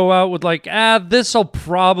 you go out with this'll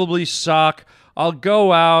probably suck. I'll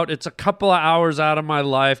go out. It's a couple of hours out of my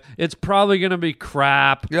life. It's probably going to be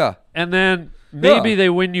crap. Yeah. And then maybe they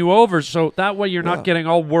win you over, so that way you're not getting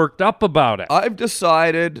all worked up about it. I've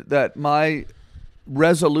decided that my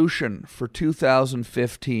resolution for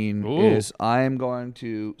 2015 is I am going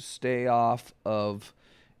to stay off of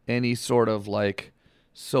any sort of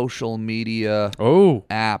social media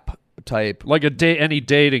app type, like any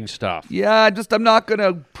dating stuff. Yeah, I'm not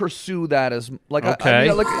gonna pursue that as okay.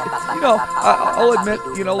 I'll admit,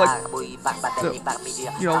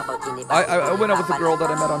 I went out with a girl that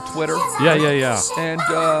I met on Twitter. Yeah. And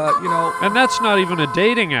and that's not even a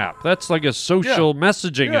dating app. That's like a social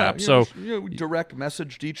messaging app. So we direct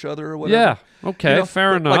messaged each other or whatever. Yeah. Okay.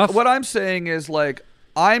 Fair enough. What I'm saying is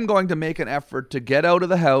I'm going to make an effort to get out of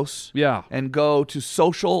the house. Yeah. And go to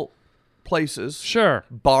social places. Sure.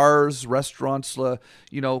 Bars, restaurants,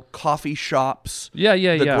 coffee shops. Yeah.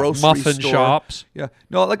 The grocery muffin store. shops. Yeah.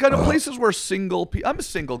 No, I know places where single people. I'm a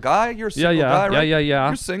single guy. You're a single guy, right? Yeah.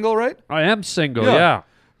 You're single, right? I am single, yeah.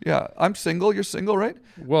 Yeah, I'm single. You're single, right?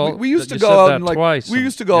 Well, we used to you go said out that and twice, we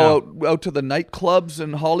used to go out to the nightclubs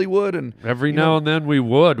in Hollywood, and every now and then we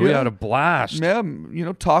would. We had a blast. Yeah,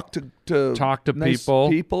 talk to nice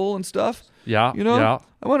people and stuff. Yeah, I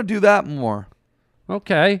want to do that more.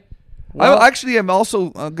 Okay. Well, I actually am also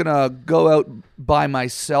gonna go out by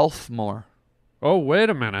myself more. Oh, wait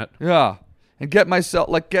a minute. Yeah, and get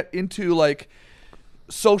into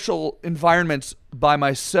social environments by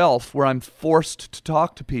myself where I'm forced to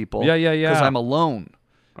talk to people. Yeah. Because I'm alone.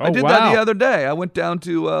 Oh, I did that the other day. I went down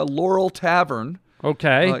to Laurel Tavern.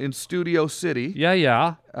 Okay. In Studio City.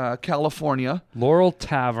 Yeah. California. Laurel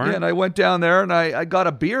Tavern. Yeah, and I went down there and I got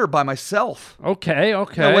a beer by myself. Okay. I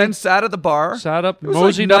went and sat at the bar.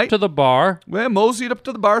 Moseyed up to the bar. Well, moseyed up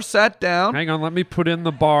to the bar, sat down. Hang on, let me put in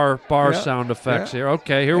the bar sound effects here.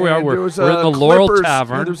 Okay, here we are. We're in the Laurel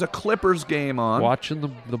Tavern. There was a Clippers game on. Watching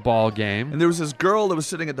the ball game. And there was this girl that was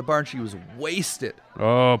sitting at the bar and she was wasted.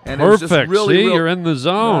 Oh, and perfect. See, you're in the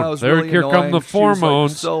zone. Here come the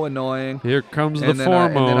pheromones. So annoying. Here comes the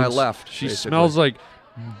pheromones. And then I left. She basically. smells like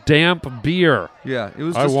damp beer. Yeah, it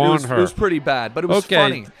was. I Just, want it her. was pretty bad, but it was Okay,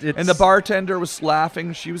 funny. it's- And the bartender was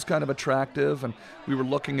laughing. She was kind of attractive, and we were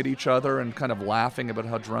looking at each other and kind of laughing about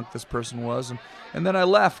how drunk this person was. And then I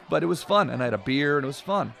left, but it was fun, and I had a beer, and it was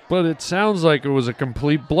fun. But it sounds like it was a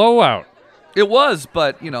complete blowout. It was,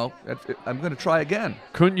 but I'm going to try again.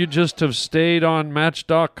 Couldn't you just have stayed on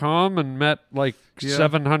Match.com and met like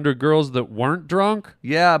 700 girls that weren't drunk?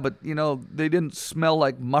 Yeah, but they didn't smell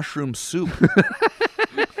like mushroom soup.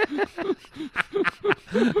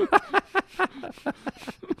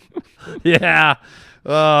 Yeah.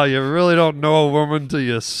 Oh, you really don't know a woman till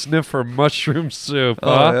you sniff her mushroom soup,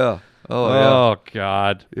 huh? yeah. Oh,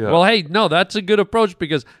 God. Yeah. Well, hey, no, that's a good approach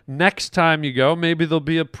because next time you go, maybe there'll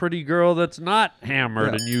be a pretty girl that's not hammered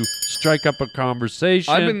and you strike up a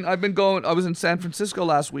conversation. I've been going. I was in San Francisco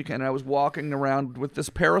last weekend, and I was walking around with this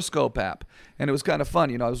Periscope app, and it was kind of fun.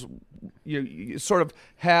 You sort of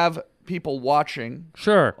have people watching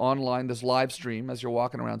online this live stream as you're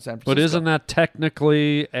walking around San Francisco. But isn't that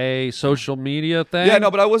technically a social media thing? Yeah, no,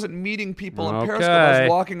 but I wasn't meeting people in Periscope. I Okay. was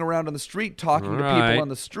walking around on the street talking to people on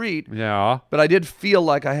the street. Yeah. But I did feel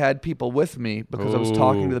like I had people with me because I was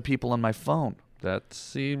talking to the people on my phone. That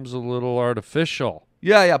seems a little artificial.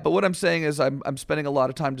 Yeah, but what I'm saying is I'm spending a lot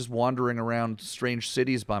of time just wandering around strange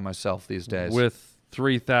cities by myself these days. With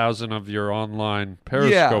 3,000 of your online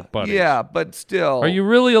Periscope buddies. Yeah, but still. Are you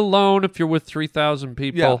really alone if you're with 3,000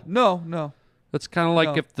 people? Yeah, no. That's kind of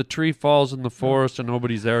like if the tree falls in the forest and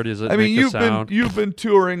nobody's there, does it I mean, make a sound? you've been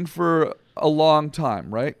touring for a long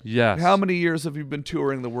time, right? Yes. How many years have you been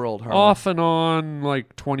touring the world, Harlan? Off and on,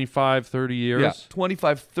 like 25, 30 years. Yeah,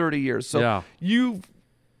 25, 30 years. So you've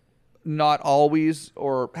not always,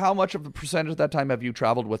 or how much of the percentage of that time have you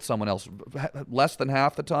traveled with someone else? Less than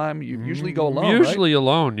half the time? You usually go alone, Usually right?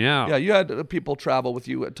 alone, yeah. Yeah, you had people travel with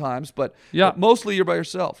you at times, but mostly you're by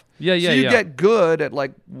yourself. Yeah, So you get good at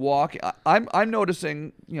like walking. I'm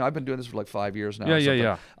noticing, I've been doing this for like 5 years now.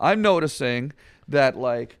 Yeah. I'm noticing that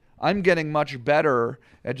like I'm getting much better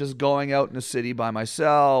at just going out in a city by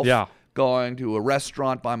myself. Yeah. Going to a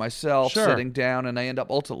restaurant by myself, Sure. sitting down, and I end up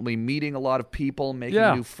ultimately meeting a lot of people, making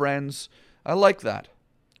Yeah. new friends. I like that.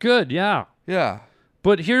 Good, yeah. Yeah.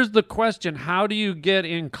 But here's the question. How do you get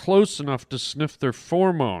in close enough to sniff their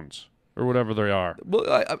pheromones or whatever they are?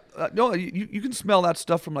 Well, no, you can smell that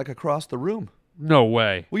stuff from like across the room. No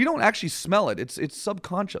way. Well, you don't actually smell it. It's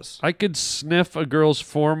subconscious. I could sniff a girl's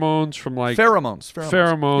pheromones from like...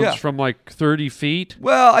 Pheromones. Yeah. From like 30 feet?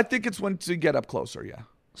 Well, I think it's when to get up closer, yeah.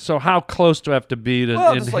 So how close do I have to be to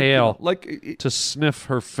just inhale, to sniff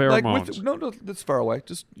her like pheromones? no, that's far away.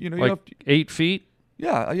 Just, like 8 feet?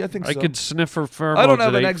 Yeah, I think so. I could sniff her pheromones I don't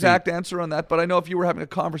have at an 8 exact feet. answer on that, but I know if you were having a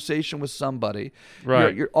conversation with somebody,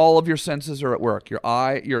 Right. all of your senses are at work. Your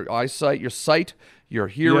eyesight, your sight, your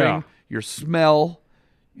hearing, Yeah. your smell.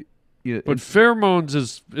 But pheromones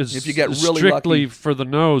is if you get is really strictly lucky. for the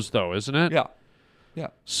nose, though, isn't it? Yeah.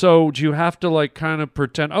 So do you have to like kind of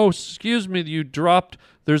pretend? Oh, excuse me, you dropped.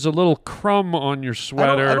 There's a little crumb on your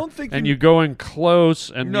sweater, I don't think and you- you go in close,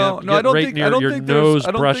 and you No, get I don't right think near I don't your think nose there's,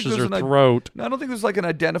 I don't brushes think her there's throat. No, I don't think there's like an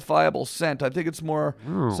identifiable scent. I think it's more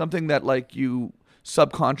Oh. something that like you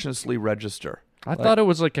subconsciously register. I thought it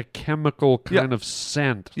was like a chemical kind of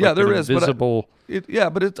scent. Yeah, like there an is, invisible.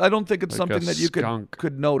 but I don't think it's Like a something that you skunk.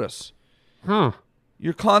 could notice. Huh.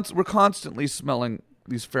 We're constantly smelling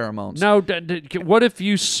these pheromones. Now, what if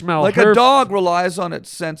you smell Like her a dog relies on its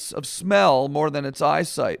sense of smell more than its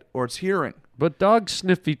eyesight or its hearing. But dogs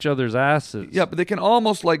sniff each other's asses. Yeah, but they can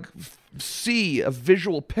almost like see a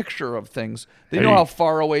visual picture of things. They know Hey. how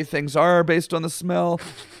far away things are based on the smell.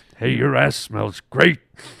 Hey, your ass smells great.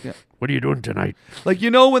 Yeah. What are you doing tonight? Like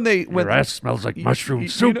when Your ass smells like mushroom you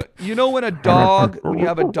soup. know when when you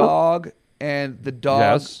have a dog and the dog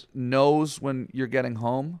Yes. knows when you're getting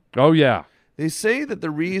home? Oh yeah. They say that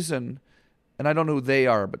the reason, and I don't know who they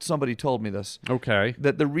are, but somebody told me this, Okay.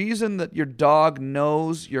 that the reason that your dog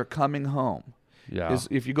knows you're coming home Yeah. is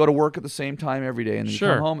if you go to work at the same time every day and then you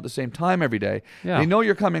Sure. come home at the same time every day, Yeah. they know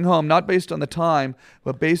you're coming home, not based on the time,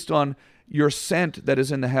 but based on your scent that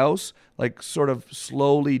is in the house, like sort of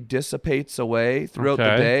slowly dissipates away throughout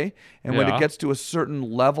the Okay. day. And when Yeah. it gets to a certain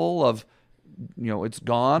level of, it's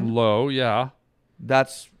gone, Low. Yeah.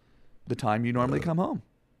 that's the time you normally come home.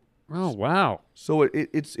 Oh wow. So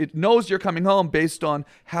it knows you're coming home based on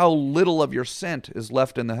how little of your scent is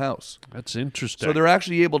left in the house. That's interesting. So they're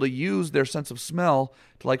actually able to use their sense of smell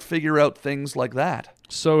to like figure out things like that.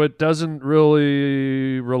 So it doesn't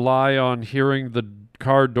really rely on hearing the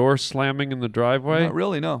car door slamming in the driveway? Not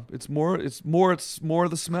really, no. It's more the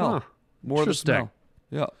smell. Huh. More the Interesting. smell.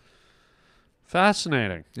 Yeah.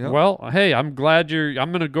 Fascinating. Yeah. Well, hey, I'm glad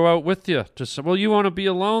I'm going to go out with you. Well, you want to be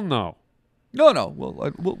alone, though. No.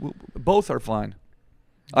 Well, both are fine.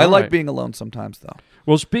 I All like right. being alone sometimes, though.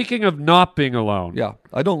 Well, speaking of not being alone. Yeah,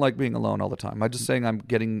 I don't like being alone all the time. I'm just saying I'm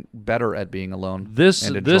getting better at being alone. This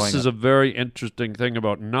and enjoying is it. a very interesting thing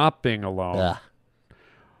about not being alone.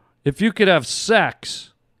 If you could have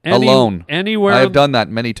sex alone anywhere, I have done that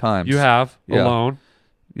many times. You have Yeah. alone.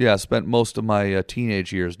 Yeah, I spent most of my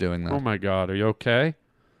teenage years doing that. Oh my God, are you okay?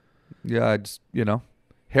 Yeah, I just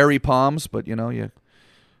hairy palms, but you.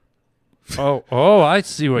 Oh, I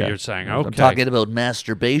see what Yeah. you're saying. Okay. I'm talking about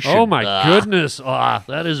masturbation. Oh my goodness!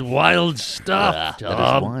 That is wild stuff. that is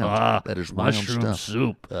Tom. wild. That is wild mushroom stuff.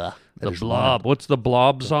 soup. That The is Blob. wild. What's the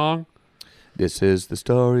Blob song? This is the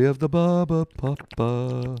story of the Baba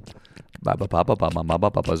Papa. Baba Papa, Baba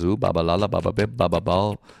Baba Papa Zoo, Baba Lala, Baba Bib, Baba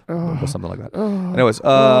Ball, or something like that. Anyways,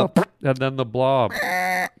 And then the Blob.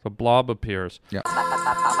 The Blob appears. yeah.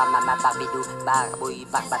 Barbidou, barbouille,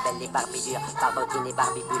 barbabelle et barbidure, barbotine et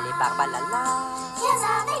barbibule et barbalala. Viens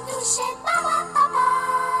avec nous chez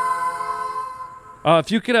Papa.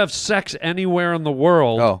 If you could have sex anywhere in the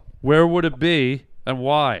world, where would it be and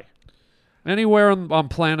why? Anywhere on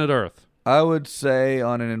planet Earth. I would say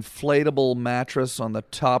on an inflatable mattress on the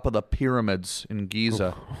top of the pyramids in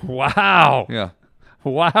Giza. Wow. Yeah.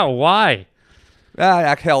 Wow. Why?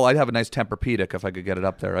 Hell, I'd have a nice Tempur-Pedic if I could get it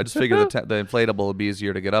up there. I just figured the inflatable would be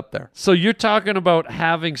easier to get up there. So you're talking about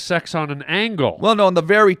having sex on an angle. Well, no, on the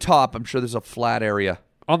very top, I'm sure there's a flat area.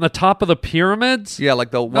 On the top of the pyramids? Yeah,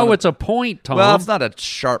 like the one. No, it's a point, Tom. Well, it's not a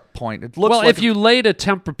sharp point. It looks well, like if you laid a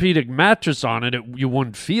Tempur-Pedic mattress on it, you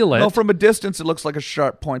wouldn't feel it. No, from a distance, it looks like a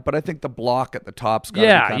sharp point, but I think the block at the top's got to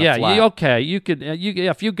be kind of flat. Okay. You could,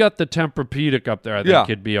 if you got the Tempur-Pedic up there, I think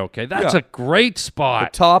it'd be okay. That's a great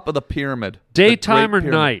spot. The top of the pyramid. Daytime The or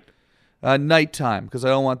Great night? Nighttime, because I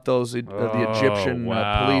don't want those the Egyptian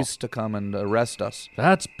wow. police to come and arrest us.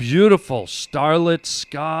 That's beautiful. Starlit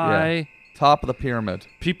sky. Yeah. Top of the pyramid.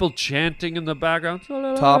 People chanting in the background.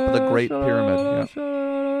 Top of the Great Pyramid.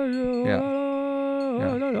 Yeah.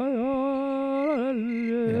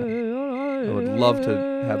 I would love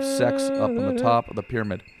to have sex up on the top of the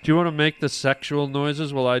pyramid. Do you want to make the sexual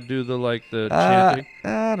noises while I do the chanting?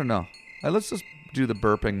 I don't know. Let's just do the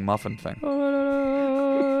burping muffin thing.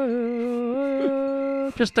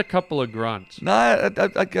 Just a couple of grunts. No,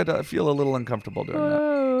 I feel a little uncomfortable doing that.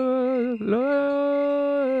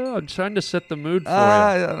 I'm trying to set the mood for you.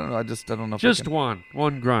 I don't know. I don't know. Just one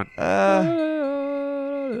grunt. Yeah,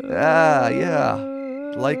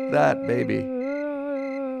 like that, baby.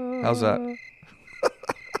 How's that?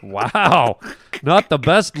 Wow, not the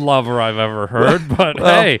best lover I've ever heard, but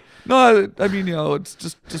well, hey. No, I mean, it's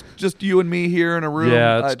just you and me here in a room.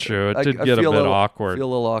 Yeah, it's true. It did get a bit awkward. I feel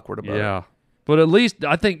a little awkward about it. Yeah, but at least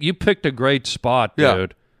I think you picked a great spot,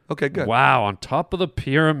 dude. Yeah. Okay, good. Wow, on top of the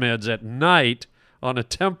pyramids at night on a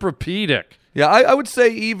Tempur-Pedic. Yeah, I would say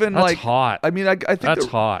even That's like hot. I mean, I think That's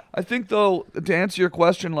hot. I think though, to answer your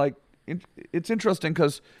question, like it's interesting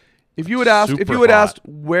because if you had asked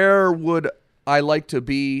where would I like to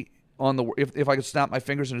be on the if I could snap my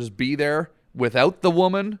fingers and just be there without the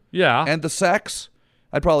woman, and the sex,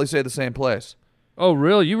 I'd probably say the same place. Oh,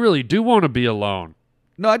 really? You really do want to be alone?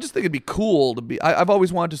 No, I just think it'd be cool to be. I've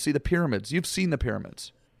always wanted to see the pyramids. You've seen the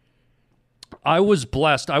pyramids. I was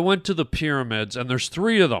blessed. I went to the pyramids, and there's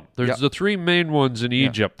 3 of them. There's the 3 main ones in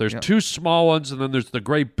Egypt. There's 2 small ones, and then there's the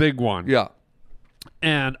great big one. Yeah.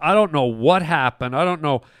 And I don't know what happened. I don't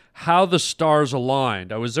know how the stars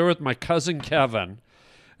aligned. I was there with my cousin Kevin,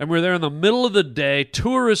 and we're there in the middle of the day,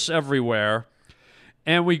 tourists everywhere,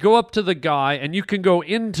 and we go up to the guy, and you can go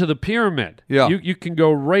into the pyramid. Yeah. You can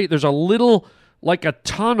go right. There's a little, like a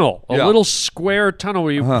tunnel, a little square tunnel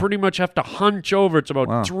where you pretty much have to hunch over. It's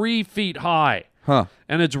about 3 feet high. Huh.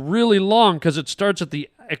 And it's really long because it starts at the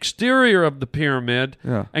exterior of the pyramid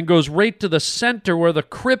and goes right to the center where the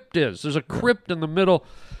crypt is. There's a crypt in the middle.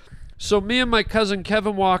 So me and my cousin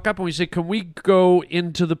Kevin walk up and we say, can we go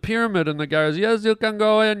into the pyramid? And the guy goes, yes, you can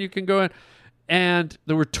go in. You can go in. And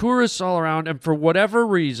there were tourists all around. And for whatever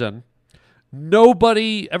reason,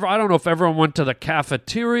 nobody ever, I don't know if everyone went to the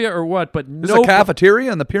cafeteria or what, but There's a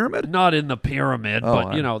cafeteria in the pyramid? Not in the pyramid,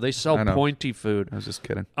 but, you know, they sell pointy food. I was just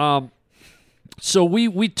kidding. So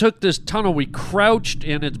we took this tunnel, we crouched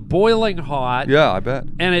in, it's boiling hot. Yeah, I bet.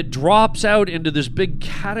 And it drops out into this big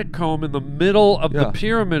catacomb in the middle of the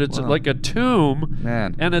pyramid. It's like a tomb.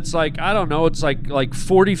 Man. And it's like, I don't know, it's like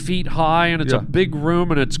 40 feet high, and it's a big room,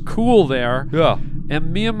 and it's cool there. Yeah.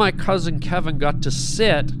 And me and my cousin Kevin got to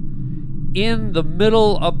sit in the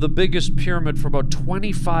middle of the biggest pyramid for about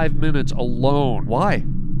 25 minutes alone. Why?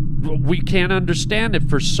 we can't understand it.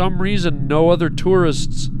 For some reason, no other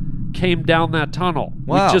tourists came down that tunnel.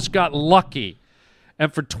 Wow. We just got lucky.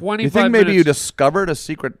 And for 25 You think minutes... maybe you discovered a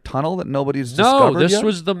secret tunnel that nobody's discovered No, this yet?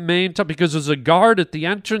 was the main tunnel because there's a guard at the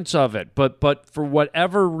entrance of it. But for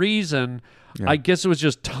whatever reason, I guess it was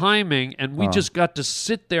just timing, and we just got to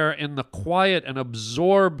sit there in the quiet and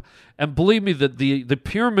absorb. And believe me, the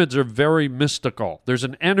pyramids are very mystical. There's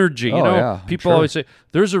an energy. You know, yeah, I'm people sure. always say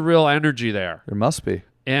there's a real energy there. There must be.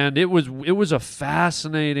 And it was a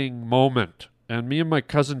fascinating moment. And me and my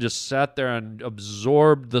cousin just sat there and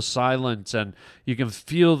absorbed the silence, and you can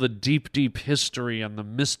feel the deep, deep history and the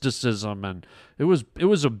mysticism, and it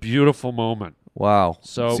was a beautiful moment. Wow.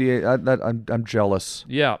 So- see, I'm jealous.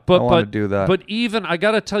 Yeah, but I wanna do that. But even I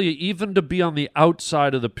got to tell you, even to be on the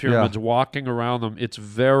outside of the pyramids, walking around them, it's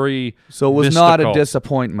very So it was not a mystical.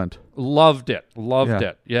 disappointment. Loved it. Yeah.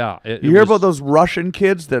 It. Yeah. You hear about those Russian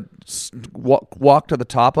kids that walked to the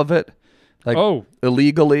top of it, like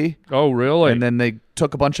illegally? Oh, really? And then they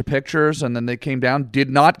took a bunch of pictures, and then they came down, did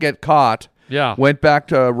not get caught. Yeah. Went back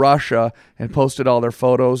to Russia and posted all their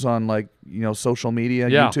photos on social media,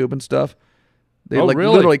 YouTube and stuff. They really?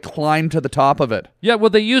 literally climbed to the top of it. Yeah, well,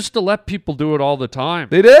 they used to let people do it all the time.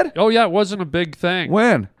 They did? Oh, yeah, it wasn't a big thing.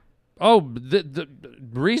 When? Oh,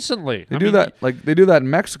 recently. They do that. Like they do that in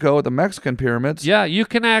Mexico at the Mexican pyramids. Yeah, you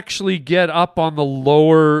can actually get up on the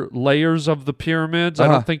lower layers of the pyramids. I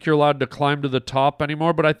don't think you're allowed to climb to the top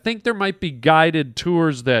anymore, but I think there might be guided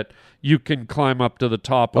tours that you can climb up to the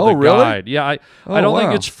top with a really? guide. Yeah, I don't think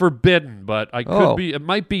wow. it's forbidden, but I could be. It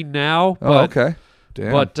might be now. Oh, But, okay.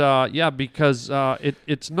 Damn. But because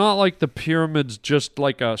it's not like the pyramids just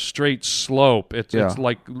like a straight slope. It's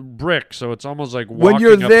like brick, so it's almost like walking when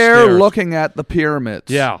you're there upstairs. looking at the pyramids,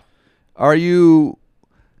 Yeah. are you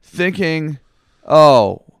thinking,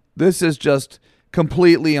 oh, this is just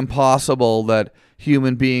completely impossible that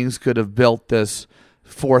human beings could have built this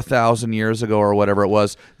 4,000 years ago or whatever it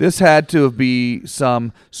was? This had to be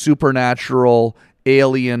some supernatural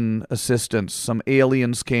alien assistance. Some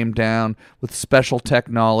aliens came down with special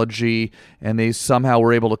technology, and they somehow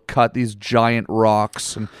were able to cut these giant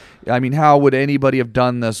rocks. And I mean, how would anybody have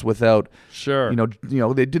done this without? Sure.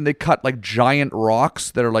 They cut like giant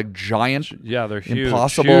rocks that are like giant. Yeah, they're huge,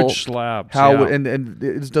 impossible huge slabs. How yeah. and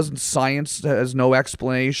it doesn't science has no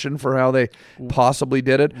explanation for how they possibly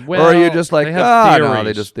did it, Well, or are you just like they have no, theories.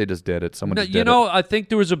 they just did it. Someone No, just did it. I think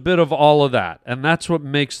there was a bit of all of that, and that's what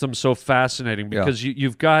makes them so fascinating because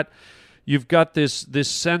you've got this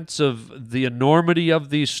sense of the enormity of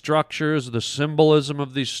these structures, the symbolism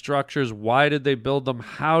of these structures. Why did they build them?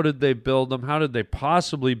 How did they build them? How did they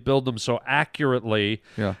possibly build them so accurately?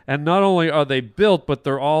 Yeah. And not only are they built, but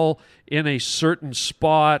they're all in a certain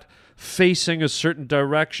spot, facing a certain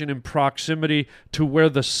direction in proximity to where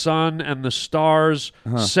the sun and the stars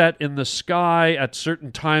set in the sky at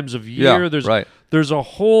certain times of year. Yeah, There's a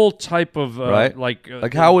whole type of like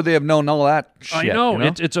how would they have known all that shit? I know, you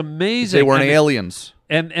know? it's amazing. They weren't And aliens.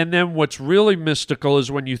 And then what's really mystical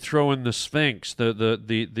is when you throw in the Sphinx,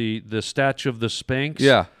 the statue of the Sphinx.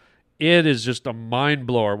 Yeah. It is just a mind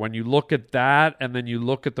blower when you look at that, and then you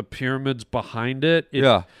look at the pyramids behind it.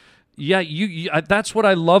 Yeah, that's what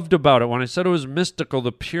I loved about it. When I said it was mystical,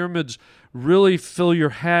 the pyramids really fill your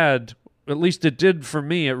head. At least it did for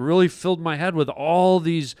me. It really filled my head with all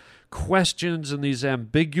these questions and these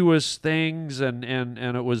ambiguous things, and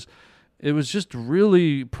it was just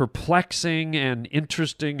really perplexing and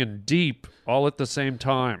interesting and deep all at the same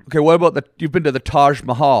time. Okay, what about you've been to the Taj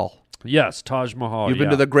Mahal? Yes, Taj Mahal. You've been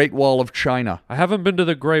to the Great Wall of China. I haven't been to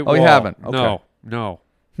the Great Wall. Oh, you haven't? Okay. No.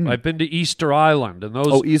 I've been to Easter Island, and those.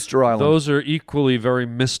 Oh, Easter Island. Those are equally very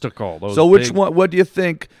mystical. So which one? What do you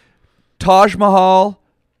think? Taj Mahal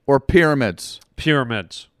or pyramids?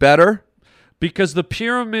 Pyramids. Better? Because the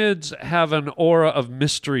pyramids have an aura of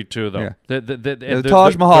mystery to them. Yeah. The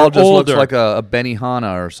Taj Mahal just looks older. like a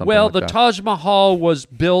Benihana or something. Well, like the that. Taj Mahal was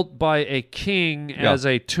built by a king as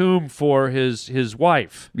a tomb for his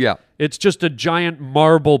wife. Yeah. It's just a giant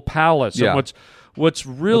marble palace. Yeah. And what's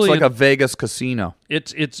really it's like a Vegas casino.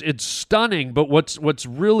 It's stunning, but what's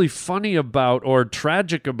really funny about or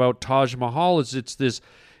tragic about Taj Mahal is it's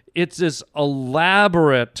this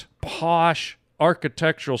elaborate, posh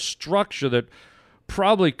architectural structure that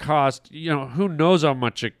probably cost, who knows how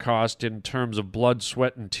much it cost in terms of blood,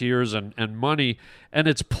 sweat, and tears and money, and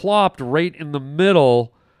it's plopped right in the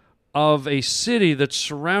middle of a city that's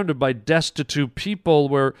surrounded by destitute people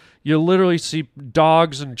where you literally see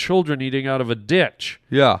dogs and children eating out of a ditch.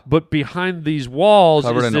 Yeah. But behind these walls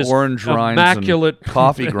Covered is in this orange rinds immaculate and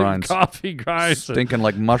coffee grinds. coffee grinds. Stinking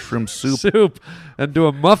like mushroom soup. And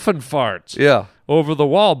doing muffin farts. Yeah. over the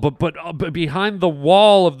wall. But behind the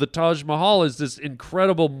wall of the Taj Mahal is this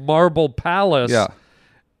incredible marble palace. Yeah.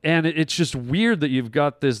 And it's just weird that you've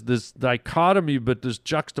got this dichotomy, but this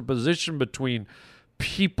juxtaposition between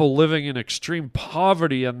people living in extreme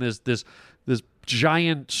poverty and this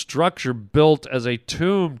giant structure built as a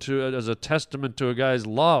tomb as a testament to a guy's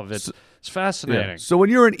love. It's fascinating. Yeah. So when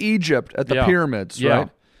you're in Egypt at the pyramids, right?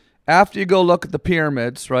 After you go look at the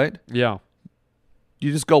pyramids, right? Yeah.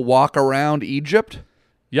 You just go walk around Egypt?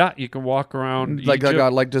 Yeah, you can walk around like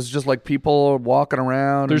Egypt. there's just like people walking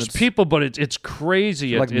around. There's people, but it's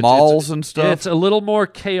crazy. Like malls and stuff. It's a little more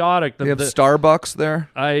chaotic. They have Starbucks there.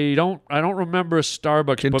 I don't remember a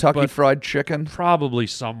Starbucks. Kentucky Fried Chicken. Probably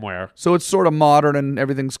somewhere. So it's sort of modern and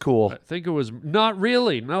everything's cool. I think it was not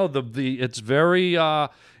really. No, it's very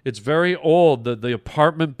old. The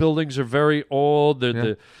apartment buildings are very old.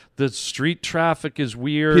 The street traffic is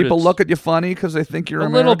weird. People look at you funny because they think you're a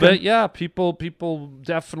American. little bit. Yeah, people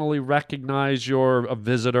definitely recognize you're a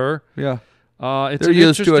visitor. Yeah, it's they're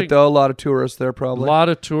used to it though. A lot of tourists there, probably. A lot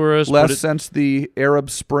of tourists. Less since the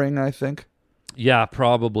Arab Spring, I think. Yeah,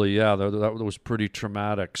 probably. Yeah, that was pretty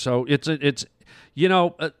traumatic. So it's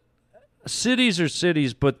cities are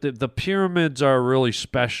cities, but the pyramids are really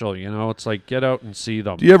special. It's like get out and see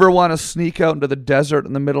them. Do you ever want to sneak out into the desert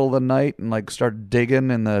in the middle of the night and like start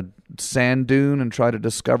digging in the sand dune and try to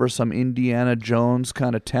discover some Indiana Jones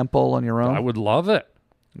kind of temple on your own? I would love it.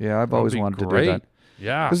 Yeah, I've always wanted to do that.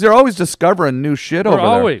 Yeah, because they're always discovering new shit over there.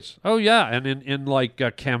 Always. Oh yeah, and in like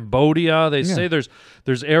Cambodia, they say there's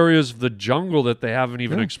areas of the jungle that they haven't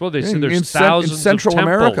even explored. They say there's thousands in Central of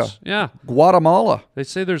temples. America. Yeah, Guatemala. They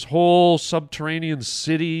say there's whole subterranean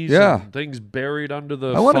cities. And things buried under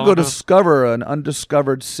the. I want to go discover an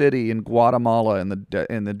undiscovered city in Guatemala in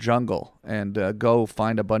the jungle and go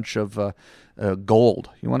find a bunch of gold.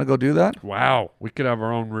 You want to go do that? Wow, we could have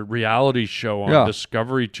our own reality show on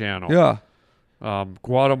Discovery Channel. Yeah.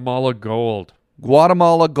 Guatemala Gold.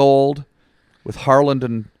 Guatemala Gold with Harland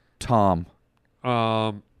and Tom.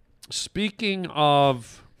 Speaking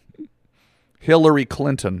of Hillary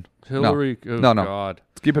Clinton. No. No. God.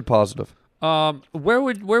 Let's keep it positive. Where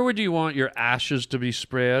would you want your ashes to be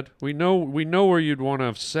spread? We know where you'd want to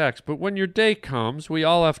have sex, but when your day comes, we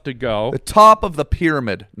all have to go. The top of the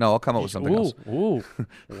pyramid. No, I'll come up with something else. Ooh,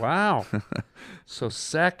 wow. So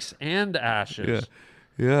sex and ashes.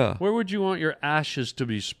 Yeah. Where would you want your ashes to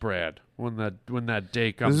be spread when that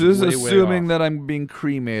day comes? This is way assuming off? that I'm being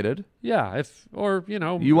cremated. Yeah,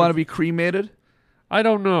 You want to be cremated? I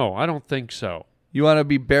don't know. I don't think so. You want to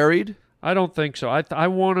be buried? I don't think so. I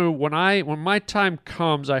want to when my time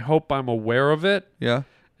comes, I hope I'm aware of it. Yeah.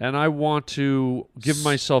 And I want to give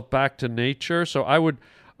myself back to nature. So I would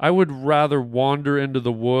rather wander into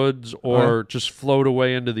the woods or just float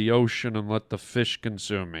away into the ocean and let the fish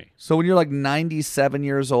consume me. So when you're like 97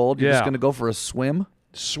 years old, you're just going to go for a swim?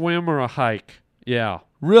 Swim or a hike. Yeah.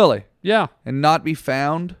 Really? Yeah. And not be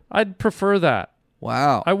found? I'd prefer that.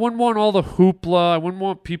 Wow. I wouldn't want all the hoopla. I wouldn't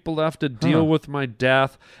want people to have to deal with my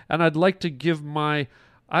death. And I'd like to give I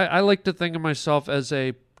like to think of myself as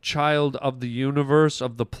a child of the universe,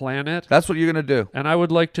 of the planet. That's what you're going to do. And I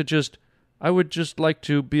would just like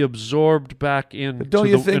to be absorbed back into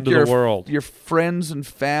the world. Your friends and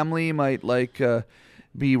family might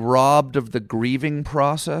be robbed of the grieving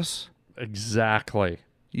process? Exactly.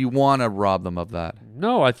 You want to rob them of that?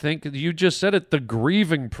 No, I think you just said it. The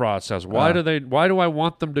grieving process. Why do I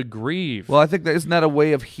want them to grieve? Well, I think isn't that a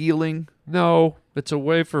way of healing? No, it's a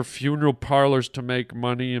way for funeral parlors to make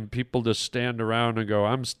money and people to stand around and go,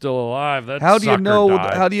 "I'm still alive." How do you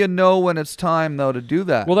know when it's time though to do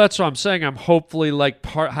that? Well, that's what I'm saying. I'm hopefully like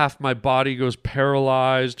half my body goes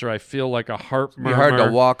paralyzed, or I feel like a heart murmur. It'd be hard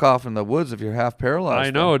to walk off in the woods if you're half paralyzed.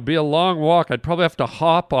 I know it'd be a long walk. I'd probably have to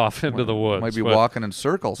hop off into the woods. Might be walking in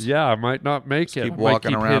circles. Yeah, I might not make it. Keep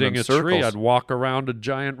walking around hitting in a circles. tree. I'd walk around a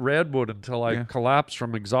giant redwood until I collapse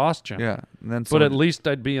from exhaustion. Yeah, and then but at least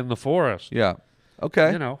I'd be in the forest. Yeah.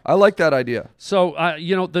 Okay. I like that idea. So,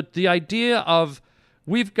 the idea of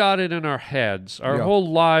we've got it in our heads. Our whole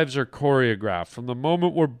lives are choreographed. From the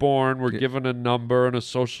moment we're born, we're given a number and a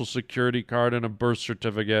social security card and a birth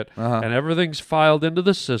certificate, and everything's filed into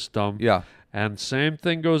the system. Yeah. And same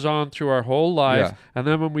thing goes on through our whole life. Yeah. And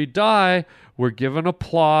then when we die, we're given a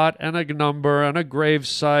plot and a number and a grave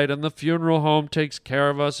site, and the funeral home takes care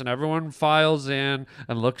of us, and everyone files in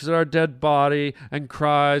and looks at our dead body and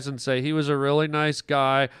cries and say, he was a really nice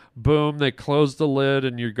guy. Boom, they close the lid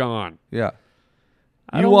and you're gone. Yeah.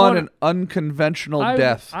 You want an unconventional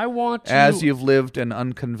death. I want to, as you've lived an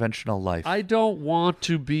unconventional life. I don't want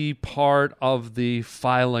to be part of the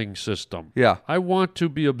filing system. Yeah. I want to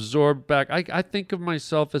be absorbed back. I think of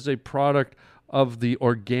myself as a product of the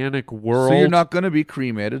organic world. So you're not going to be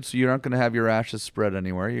cremated, so you're not going to have your ashes spread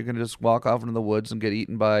anywhere. You're going to just walk off into the woods and get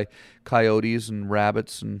eaten by coyotes and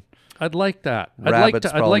rabbits and... I'd like that. Rabbits I'd like to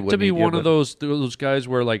probably be wouldn't eat one you, of those guys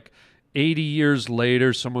where like 80 years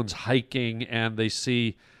later someone's hiking and they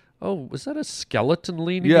see, oh, was that a skeleton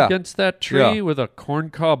leaning Yeah. against that tree Yeah. with a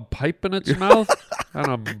corncob pipe in its mouth and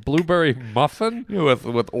a blueberry muffin? Yeah,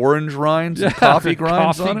 with orange rinds and coffee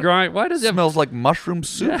grinds coffee on it. grind. Why does it Smells like mushroom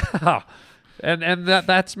soup. Yeah. And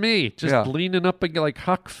that's me, just Yeah. leaning up against like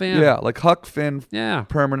Huck Finn. Yeah, like Huck Finn. Yeah.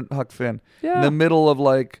 Permanent Huck Finn. Yeah. In the middle of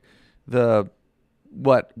like the...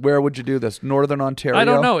 What? Where would you do this? Northern Ontario? I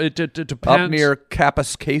don't know. It depends. Up near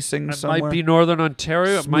Kapuskasing It somewhere? might be Northern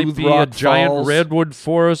Ontario. It might Smooth be Rock a giant Falls. redwood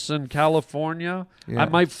forest in California. Yeah. I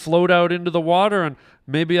might float out into the water and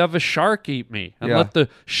maybe have a shark eat me and Yeah. let the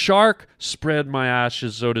shark spread my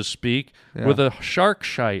ashes, so to speak, Yeah. with a shark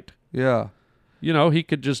shite. Yeah. You know, he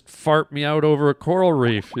could just fart me out over a coral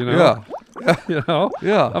reef, you know? Yeah. You know?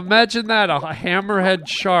 Yeah. Imagine that, a hammerhead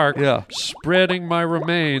shark Yeah. spreading my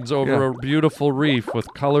remains over Yeah. a beautiful reef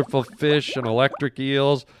with colorful fish and electric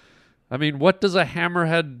eels. I mean, what does a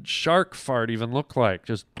hammerhead shark fart even look like?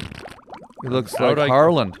 Just It looks How'd like I-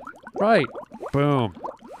 Harland. right. Boom.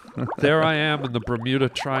 There I am in the Bermuda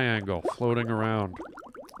Triangle floating around.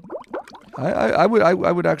 I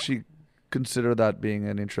would actually consider that being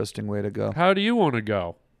an interesting way to go. How do you want to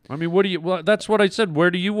go? I mean, what do you? Well, that's what I said.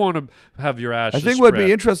 Where do you want to have your I ashes? think what would be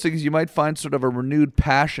spread? interesting is you might find sort of a renewed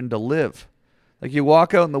passion to live. Like you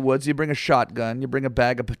walk out in the woods, you bring a shotgun, you bring a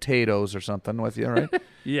bag of potatoes or something with you, right?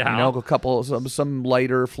 Yeah. You know, a couple, some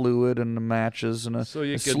lighter fluid and matches and So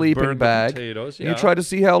you a could sleeping burn the bag. potatoes, And yeah. you try to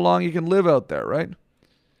see how long you can live out there, right?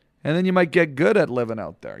 And then you might get good at living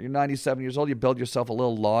out there. You're 97 years old, you build yourself a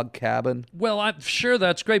little log cabin. Well, I'm sure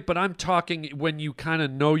that's great, but I'm talking when you kind of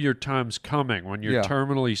know your time's coming, when you're Yeah.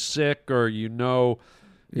 terminally sick or you know.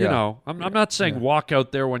 You Yeah. know, I'm not saying walk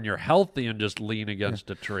out there when you're healthy and just lean against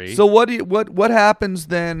a tree. So what happens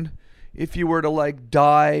then if you were to like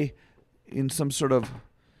die in some sort of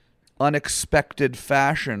unexpected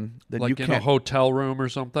fashion that you like in can't a hotel room or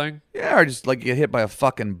something, Yeah, or just like you get hit by a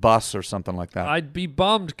fucking bus or something like that. I'd be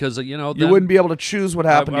bummed because you know You then wouldn't be able to choose what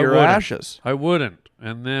happened to your wouldn't. ashes. I wouldn't,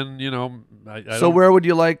 and then you know, I So don't- what would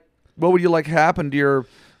you like happen to your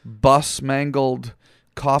bus mangled,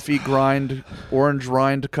 coffee grind, orange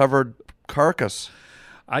rind covered carcass?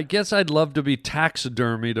 I guess I'd love to be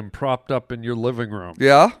taxidermied and propped up in your living room.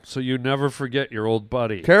 Yeah? So you never forget your old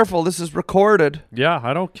buddy. Careful, this is recorded. Yeah,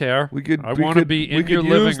 I don't care. We could I we want to could- be we in could your use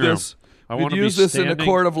living room. this. I We'd want to be use this in a standing-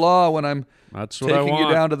 court of law when I'm That's what I taking want.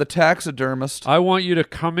 you down to the taxidermist. I want you to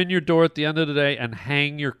come in your door at the end of the day and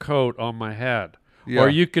hang your coat on my head. Yeah. Or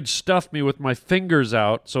you could stuff me with my fingers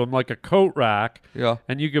out, so I'm like a coat rack. Yeah.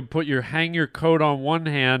 And you could hang your coat on one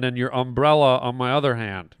hand and your umbrella on my other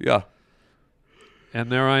hand. Yeah. And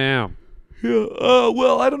there I am. Yeah.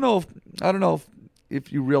 Well, I don't know if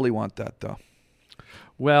you really want that though.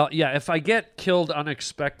 Well, yeah, if I get killed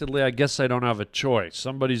unexpectedly, I guess I don't have a choice.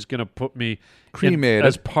 Somebody's going to put me Cremated.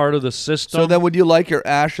 as part of the system. So then would you like your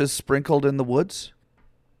ashes sprinkled in the woods?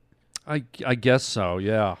 I guess so,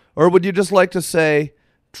 yeah. Or would you just like to say,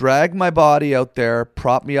 drag my body out there,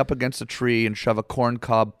 prop me up against a tree, and shove a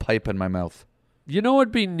corncob pipe in my mouth? You know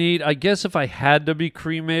what'd be neat? I guess if I had to be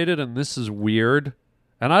cremated, and this is weird,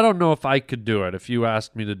 and I don't know if I could do it if you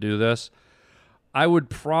asked me to do this, I would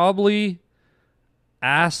probably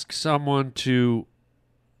ask someone to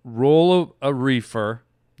roll a reefer,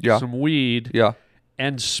 Yeah. some weed, Yeah.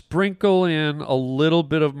 and sprinkle in a little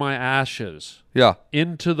bit of my ashes Yeah.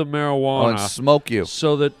 into the Oh, marijuana and smoke you.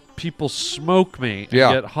 so that people smoke me and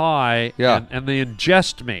Yeah. get high Yeah. and they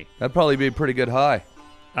ingest me. That'd probably be a pretty good high.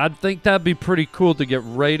 I'd think that'd be pretty cool to get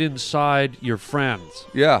right inside your friends.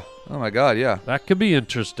 Yeah. Oh my God. Yeah. That could be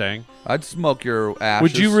interesting. I'd smoke your ashes.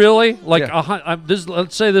 Would you really like? Yeah.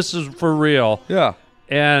 Let's say this is for real. Yeah.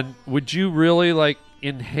 And would you really like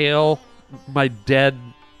inhale my dead,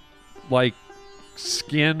 like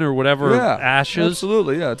skin or whatever Yeah. ashes?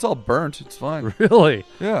 Absolutely. Yeah. It's all burnt. It's fine. Really?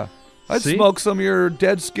 Yeah. I'd See? smoke some of your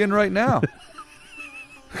dead skin right now.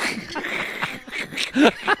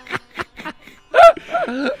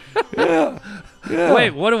 Yeah. Wait,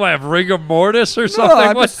 what do I have? Rigor mortis or something?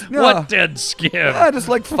 I'm What, just- no. what dead skin? Yeah, just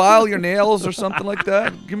like file your nails or something like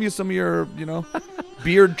that. Give me some of your,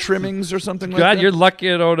 beard trimmings or something like God, that. you're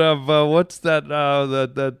lucky I don't have what's that?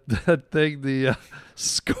 That thing, the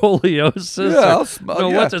scoliosis. Yeah, or- I'll no,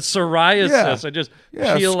 yeah. what's it? Psoriasis. Yeah. I just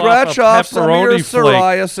Yeah, peel scratch off, off some of your pepperoni flake.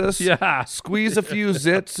 psoriasis. Yeah. Squeeze a few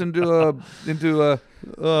zits into a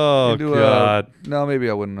Oh God. no, maybe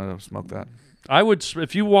I wouldn't smoke that. I would,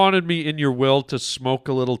 if you wanted me in your will to smoke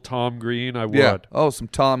a little Tom Green, I would. Yeah. Oh, some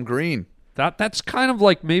Tom Green. That's kind of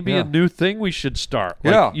like maybe a new thing we should start.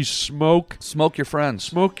 Like Yeah. you smoke your friends.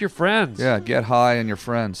 Smoke your friends. Yeah, get high on your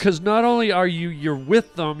friends. Because not only are you're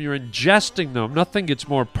with them, you're ingesting them. Nothing gets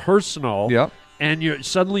more personal. Yep. And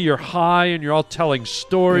you're high and you're all telling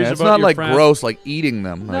stories Yeah, it's about not your like friends. gross, like eating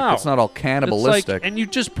them. Like, No. it's not all It's cannibalistic. like, and you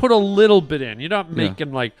just put a little bit in. You're not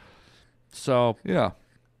making like, so. Yeah.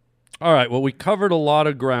 All right. Well, we covered a lot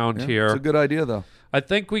of ground Yeah, here. It's a good idea, though. I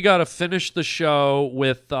think we got to finish the show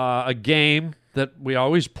with a game that we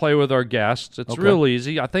always play with our guests. It's Okay. real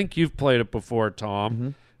easy. I think you've played it before, Tom. Mm-hmm.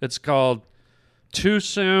 It's called Too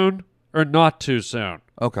Soon or Not Too Soon.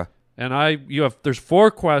 Okay. And there's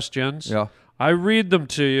 4 questions. Yeah. I read them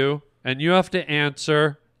to you, and you have to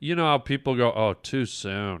answer. You know how people go, oh, too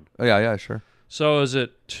soon. Oh, yeah, sure. So is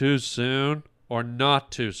it too soon or not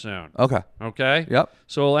too soon? Okay. Okay? Yep.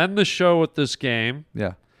 So we'll end the show with this game.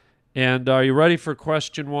 Yeah. And are you ready for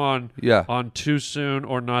question 1 Yeah. on too soon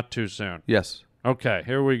or not too soon? Yes. Okay,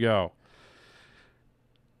 here we go.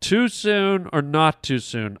 Too soon or not too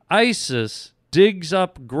soon? ISIS digs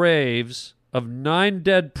up graves of 9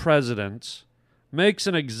 dead presidents, makes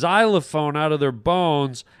an xylophone out of their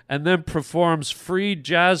bones, and then performs free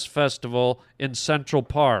jazz festival in Central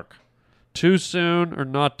Park. Too soon or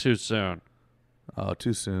not too soon? Oh,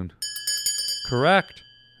 too soon. Correct.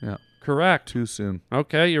 Yeah. Correct. Too soon.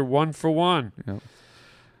 Okay, you're 1 for 1.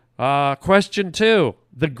 Yeah. Question 2.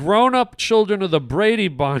 The grown-up children of the Brady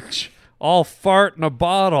Bunch all fart in a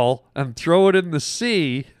bottle and throw it in the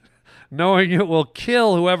sea, knowing it will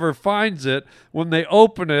kill whoever finds it when they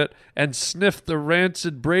open it and sniff the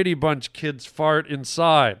rancid Brady Bunch kids' fart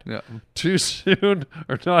inside. Yeah. Too soon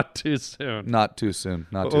or not too soon? Not too soon.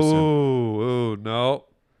 Not too soon. Ooh, no.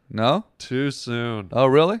 No? Too soon. Oh,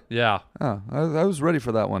 really? Yeah. Oh, I was ready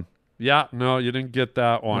for that one. Yeah, no, you didn't get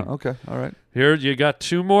that one. Oh, okay. All right. Here, you got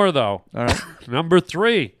 2 more, though. All right. Number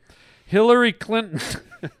 3, Hillary Clinton.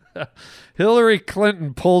 Hillary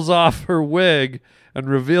Clinton pulls off her wig and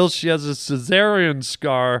reveals she has a cesarean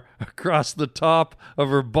scar across the top of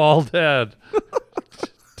her bald head.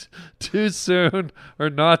 Too soon or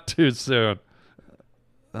not too soon?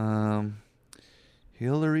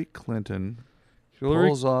 Hillary Clinton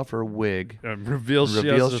pulls off her wig and reveals she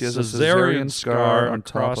has a cesarean scar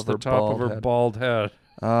across the top of her bald head.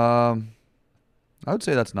 I would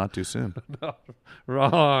say that's not too soon. No,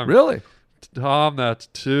 wrong. Really? Tom, that's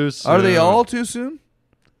too soon. Are they all too soon?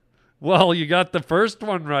 Well, you got the first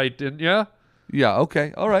one right, didn't you? Yeah,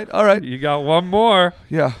 okay. All right. You got one more.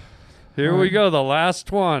 Yeah. Here we go, the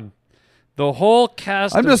last one. The whole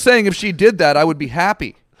cast I'm just saying if she did that, I would be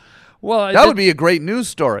happy. Well, that would be a great news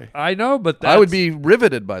story. I know, but I would be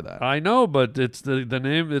riveted by that. I know, but it's the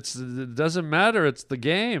name. It doesn't matter. It's the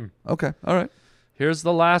game. Okay. All right. Here's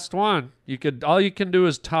the last one. All you can do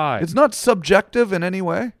is tie. It's not subjective in any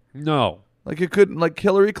way. No. Like it couldn't, like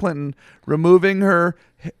Hillary Clinton removing her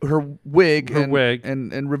wig, wig.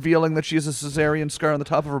 and revealing that she has a cesarean scar on the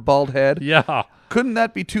top of her bald head. Yeah. Couldn't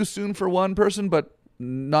that be too soon for one person, but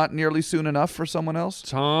not nearly soon enough for someone else?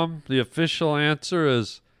 Tom, the official answer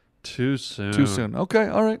is too soon. Too soon. Okay.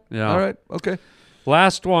 All right. Yeah. All right. Okay.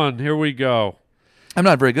 Last one. Here we go. I'm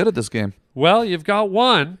not very good at this game. Well, you've got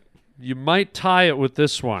one. You might tie it with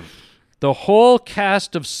this one. The whole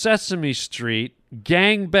cast of Sesame Street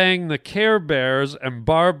gangbang the Care Bears and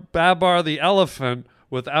Babar the elephant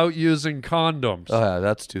without using condoms. Oh, yeah,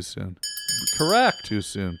 that's too soon. Correct. Too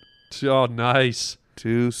soon. Oh, nice.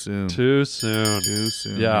 Too soon. Too soon. Too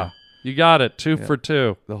soon. Yeah. You got it. 2 for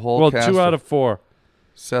 2. The whole cast 2 out of 4.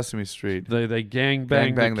 Sesame Street. They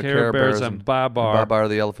gangbang the Care Bears and Babar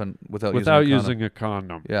the elephant without using a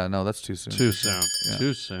condom. Yeah, no, that's too soon. Too soon. Yeah.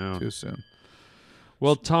 Too soon. Too soon.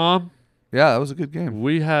 Well, Tom. Yeah, that was a good game.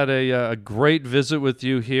 We had a great visit with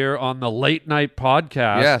you here on the Late Night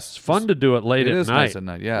Podcast. Yes. It's fun to do it late at night. It is nice at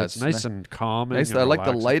night, yeah. It's nice and calming. Nice. And I like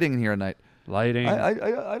the relaxing. lighting here at night. Lighting.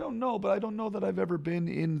 I don't know, but I don't know that I've ever been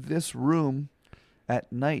in this room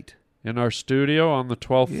at night. In our studio on the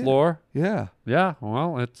 12th floor? Yeah. Yeah,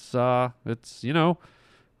 well, it's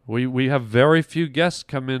we have very few guests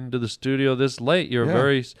come into the studio this late. You're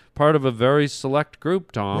very part of a very select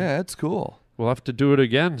group, Tom. Yeah, it's cool. We'll have to do it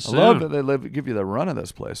again soon. I love that they give you the run of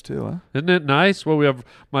this place, too, huh? Isn't it nice? Well, we have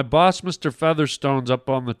my boss, Mr. Featherstone's up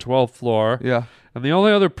on the 12th floor. Yeah. And the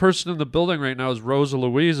only other person in the building right now is Rosa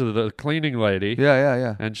Louisa, the cleaning lady.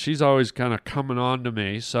 Yeah. And she's always kind of coming on to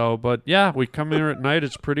me. So, but yeah, we come here at night.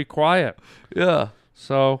 It's pretty quiet. Yeah.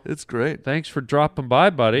 So it's great. Thanks for dropping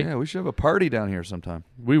by, buddy. Yeah, we should have a party down here sometime.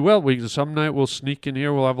 We will. Some night we'll sneak in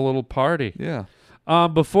here. We'll have a little party. Yeah.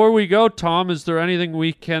 Before we go, Tom, is there anything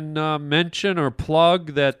we can mention or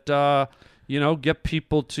plug that get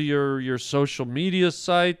people to your social media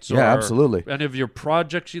sites? Yeah, absolutely. Any of your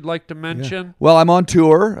projects you'd like to mention? Well, I'm on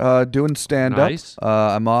tour doing stand-up. Nice.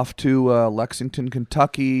 I'm off to Lexington,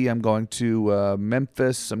 Kentucky. I'm going to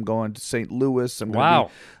Memphis. I'm going to St. Louis. I'm going to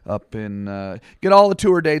be up in... get all the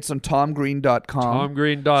tour dates on tomgreen.com.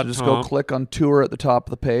 Tomgreen.com. So just go click on tour at the top of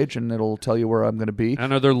the page, and it'll tell you where I'm going to be.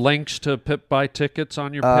 And are there links to buy tickets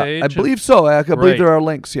on your page? I believe so. I believe there are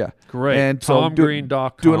links, yeah. Great. And so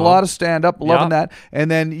tomgreen.com. doing a lot of stand-up, loving that. And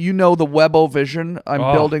then the Webovision.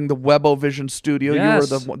 I'm building the Webovision studio. Yes.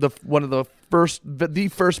 You were the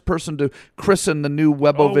first person to christen the new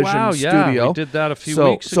Webovision studio. Yeah, we did that a few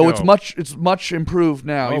weeks ago. So it's much improved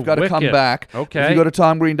now. You've got to come back. Okay. If you go to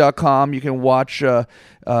tomgreen.com, you can watch this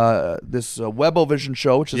Webovision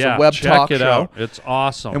show, which is a web talk show. Check it out. It's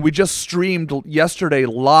awesome. And we just streamed yesterday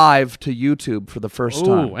live to YouTube for the first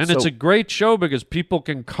time. And it's a great show because people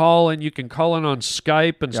can call in. You can call in on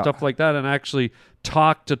Skype and stuff like that and actually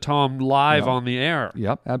talk to Tom live on the air.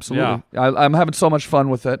 Yep, absolutely. Yeah. I'm having so much fun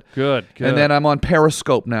with it. Good. And then I'm on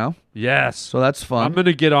Periscope now. Yes. So that's fun. I'm going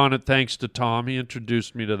to get on it thanks to Tom. He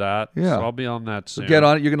introduced me to that. Yeah. So I'll be on that soon. So get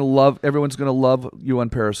on it. You're going to love, everyone's going to love you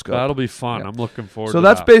on Periscope. That'll be fun. Yeah. I'm looking forward to that. So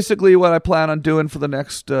that's basically what I plan on doing for the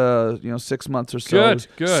next 6 months or so.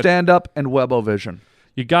 Good. Stand-up and Webovision.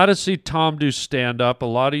 You got to see Tom do stand-up. A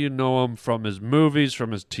lot of you know him from his movies,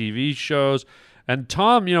 from his TV shows. And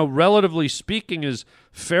Tom, relatively speaking, is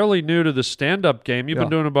fairly new to the stand-up game. You've been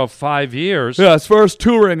doing it about 5 years. Yeah, as far as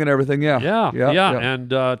touring and everything, yeah. Yeah. And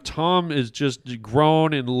Tom is just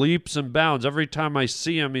grown in leaps and bounds. Every time I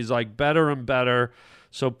see him, he's like better and better.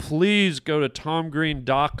 So please go to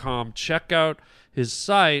tomgreen.com, check out his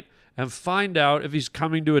site, and find out if he's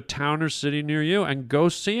coming to a town or city near you. And go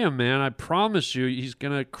see him, man. I promise you, he's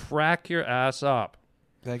going to crack your ass up.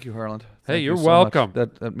 Thank you, Harland. Hey, you're welcome.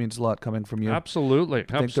 That means a lot coming from you. Absolutely.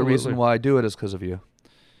 I think the reason why I do it is because of you.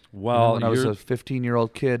 Well, when I was a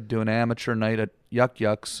 15-year-old kid doing amateur night at Yuck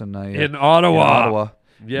Yucks, and in Ottawa.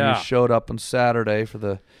 Yeah. You showed up on Saturday for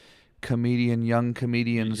the Young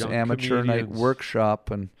Comedians Amateur Night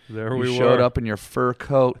Workshop, and you showed up in your fur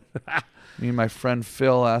coat. Me and my friend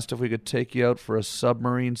Phil asked if we could take you out for a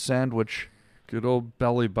submarine sandwich. Good old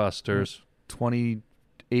belly busters.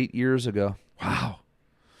 28 years ago. Wow.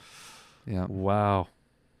 Yeah. Wow.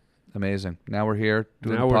 Amazing. Now we're here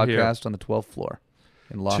doing a podcast on the 12th floor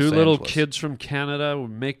in Los Angeles. Two little kids from Canada. We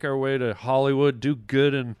make our way to Hollywood, do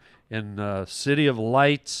good in City of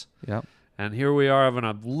Lights. Yep. And here we are having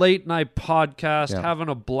a late night podcast, having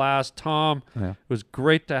a blast. Tom, it was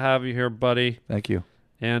great to have you here, buddy. Thank you.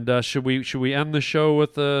 And should we end the show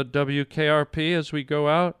with the WKRP as we go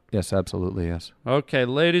out? Yes, absolutely, yes. Okay,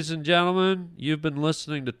 ladies and gentlemen, you've been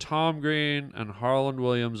listening to Tom Green and Harland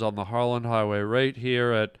Williams on the Harland Highway right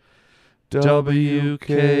here at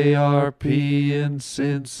WKRP in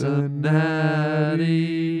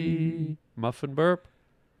Cincinnati. Muffin burp?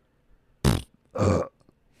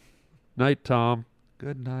 Night, Tom.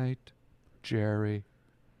 Good night, Jerry.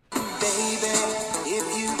 Baby,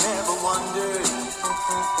 if you ever wondered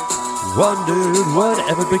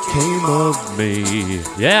whatever became of me.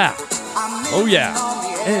 Yeah. Oh, yeah.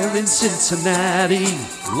 Air in Cincinnati.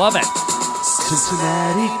 Love it.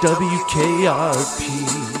 Cincinnati, WKRP.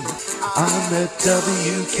 I'm at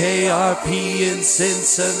WKRP in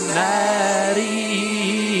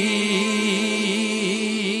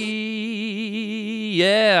Cincinnati.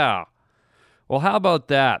 Yeah. Well, how about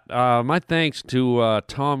that? My thanks to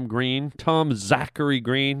Tom Green, Tom Zachary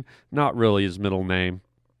Green. Not really his middle name.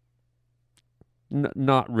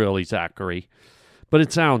 Not really Zachary, but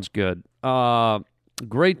it sounds good.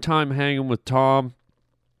 Great time hanging with Tom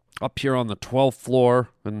up here on the 12th floor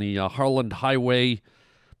in the Harland Highway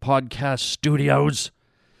podcast studios.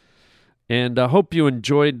 And I hope you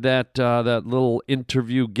enjoyed that little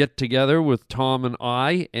interview get-together with Tom and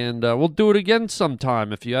I. And we'll do it again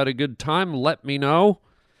sometime. If you had a good time, let me know.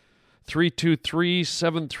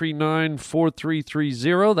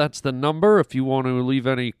 323-739-4330. That's the number if you want to leave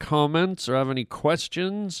any comments or have any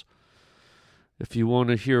questions. If you want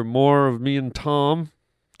to hear more of me and Tom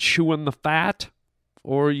chewing the fat,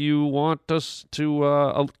 or you want us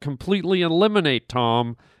to completely eliminate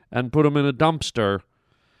Tom and put him in a dumpster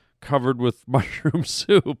covered with mushroom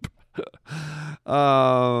soup.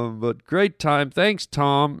 But great time. Thanks,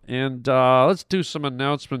 Tom. And let's do some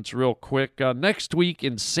announcements real quick. Next week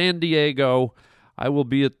in San Diego, I will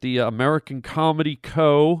be at the American Comedy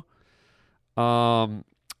Co.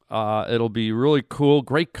 It'll be really cool.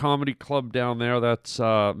 Great comedy club down there. That's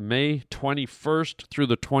May 21st through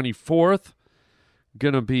the 24th.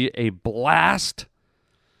 Gonna be a blast.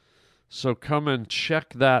 So come and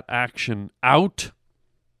check that action out.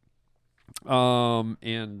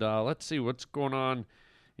 And let's see what's going on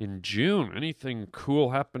in June. Anything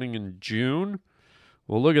cool happening in June?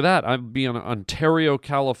 Well, look at that. I'll be in Ontario,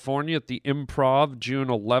 California at the Improv June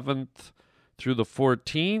 11th through the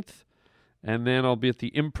 14th. And then I'll be at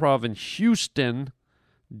the Improv in Houston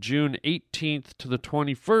June 18th to the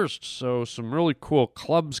 21st. So some really cool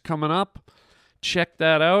clubs coming up. Check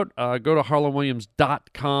that out. Go to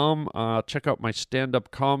harlandwilliams.com. Check out my stand-up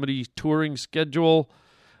comedy touring schedule.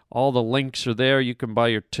 All the links are there. You can buy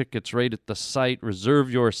your tickets right at the site.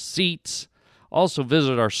 Reserve your seats. Also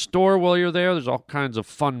visit our store while you're there. There's all kinds of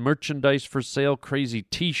fun merchandise for sale. Crazy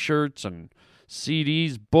t-shirts and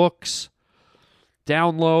CDs, books,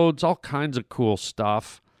 downloads, all kinds of cool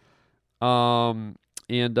stuff. And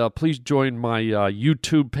please join my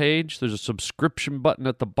YouTube page. There's a subscription button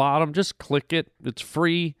at the bottom. Just click it. It's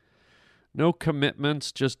free. No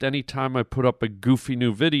commitments. Just anytime I put up a goofy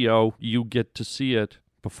new video, you get to see it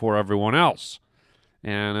before everyone else.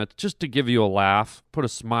 And it's just to give you a laugh, put a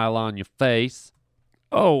smile on your face.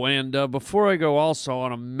 Oh, and before I go, also, I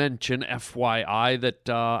want to mention, FYI, that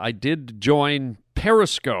I did join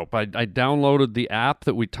Periscope. I downloaded the app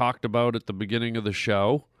that we talked about at the beginning of the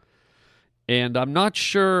show. And I'm not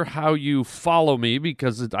sure how you follow me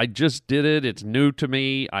because I just did it. It's new to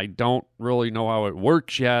me. I don't really know how it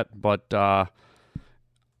works yet, but I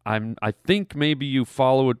think maybe you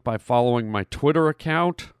follow it by following my Twitter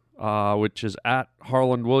account, which is at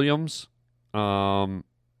Harland Williams, or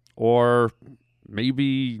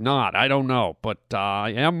maybe not. I don't know, but I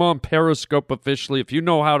am on Periscope officially. If you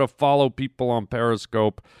know how to follow people on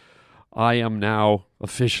Periscope, I am now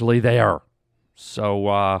officially there.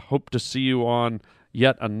 So hope to see you on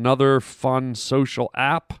yet another fun social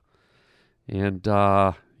app. And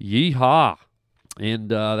yeehaw. And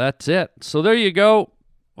that's it. So there you go.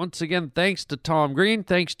 Once again, thanks to Tom Green.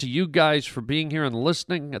 Thanks to you guys for being here and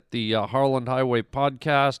listening at the Harland Highway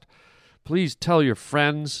Podcast. Please tell your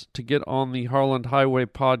friends to get on the Harland Highway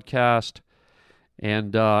Podcast.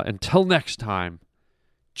 And until next time,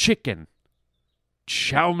 chicken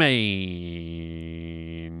chow mein,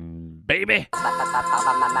 baby.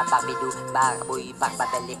 Barbidou, barbouille,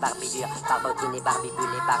 barbabelle et barbidure, barbotine et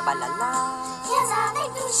barbibule et barbalala. Viens avec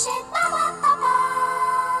nous chez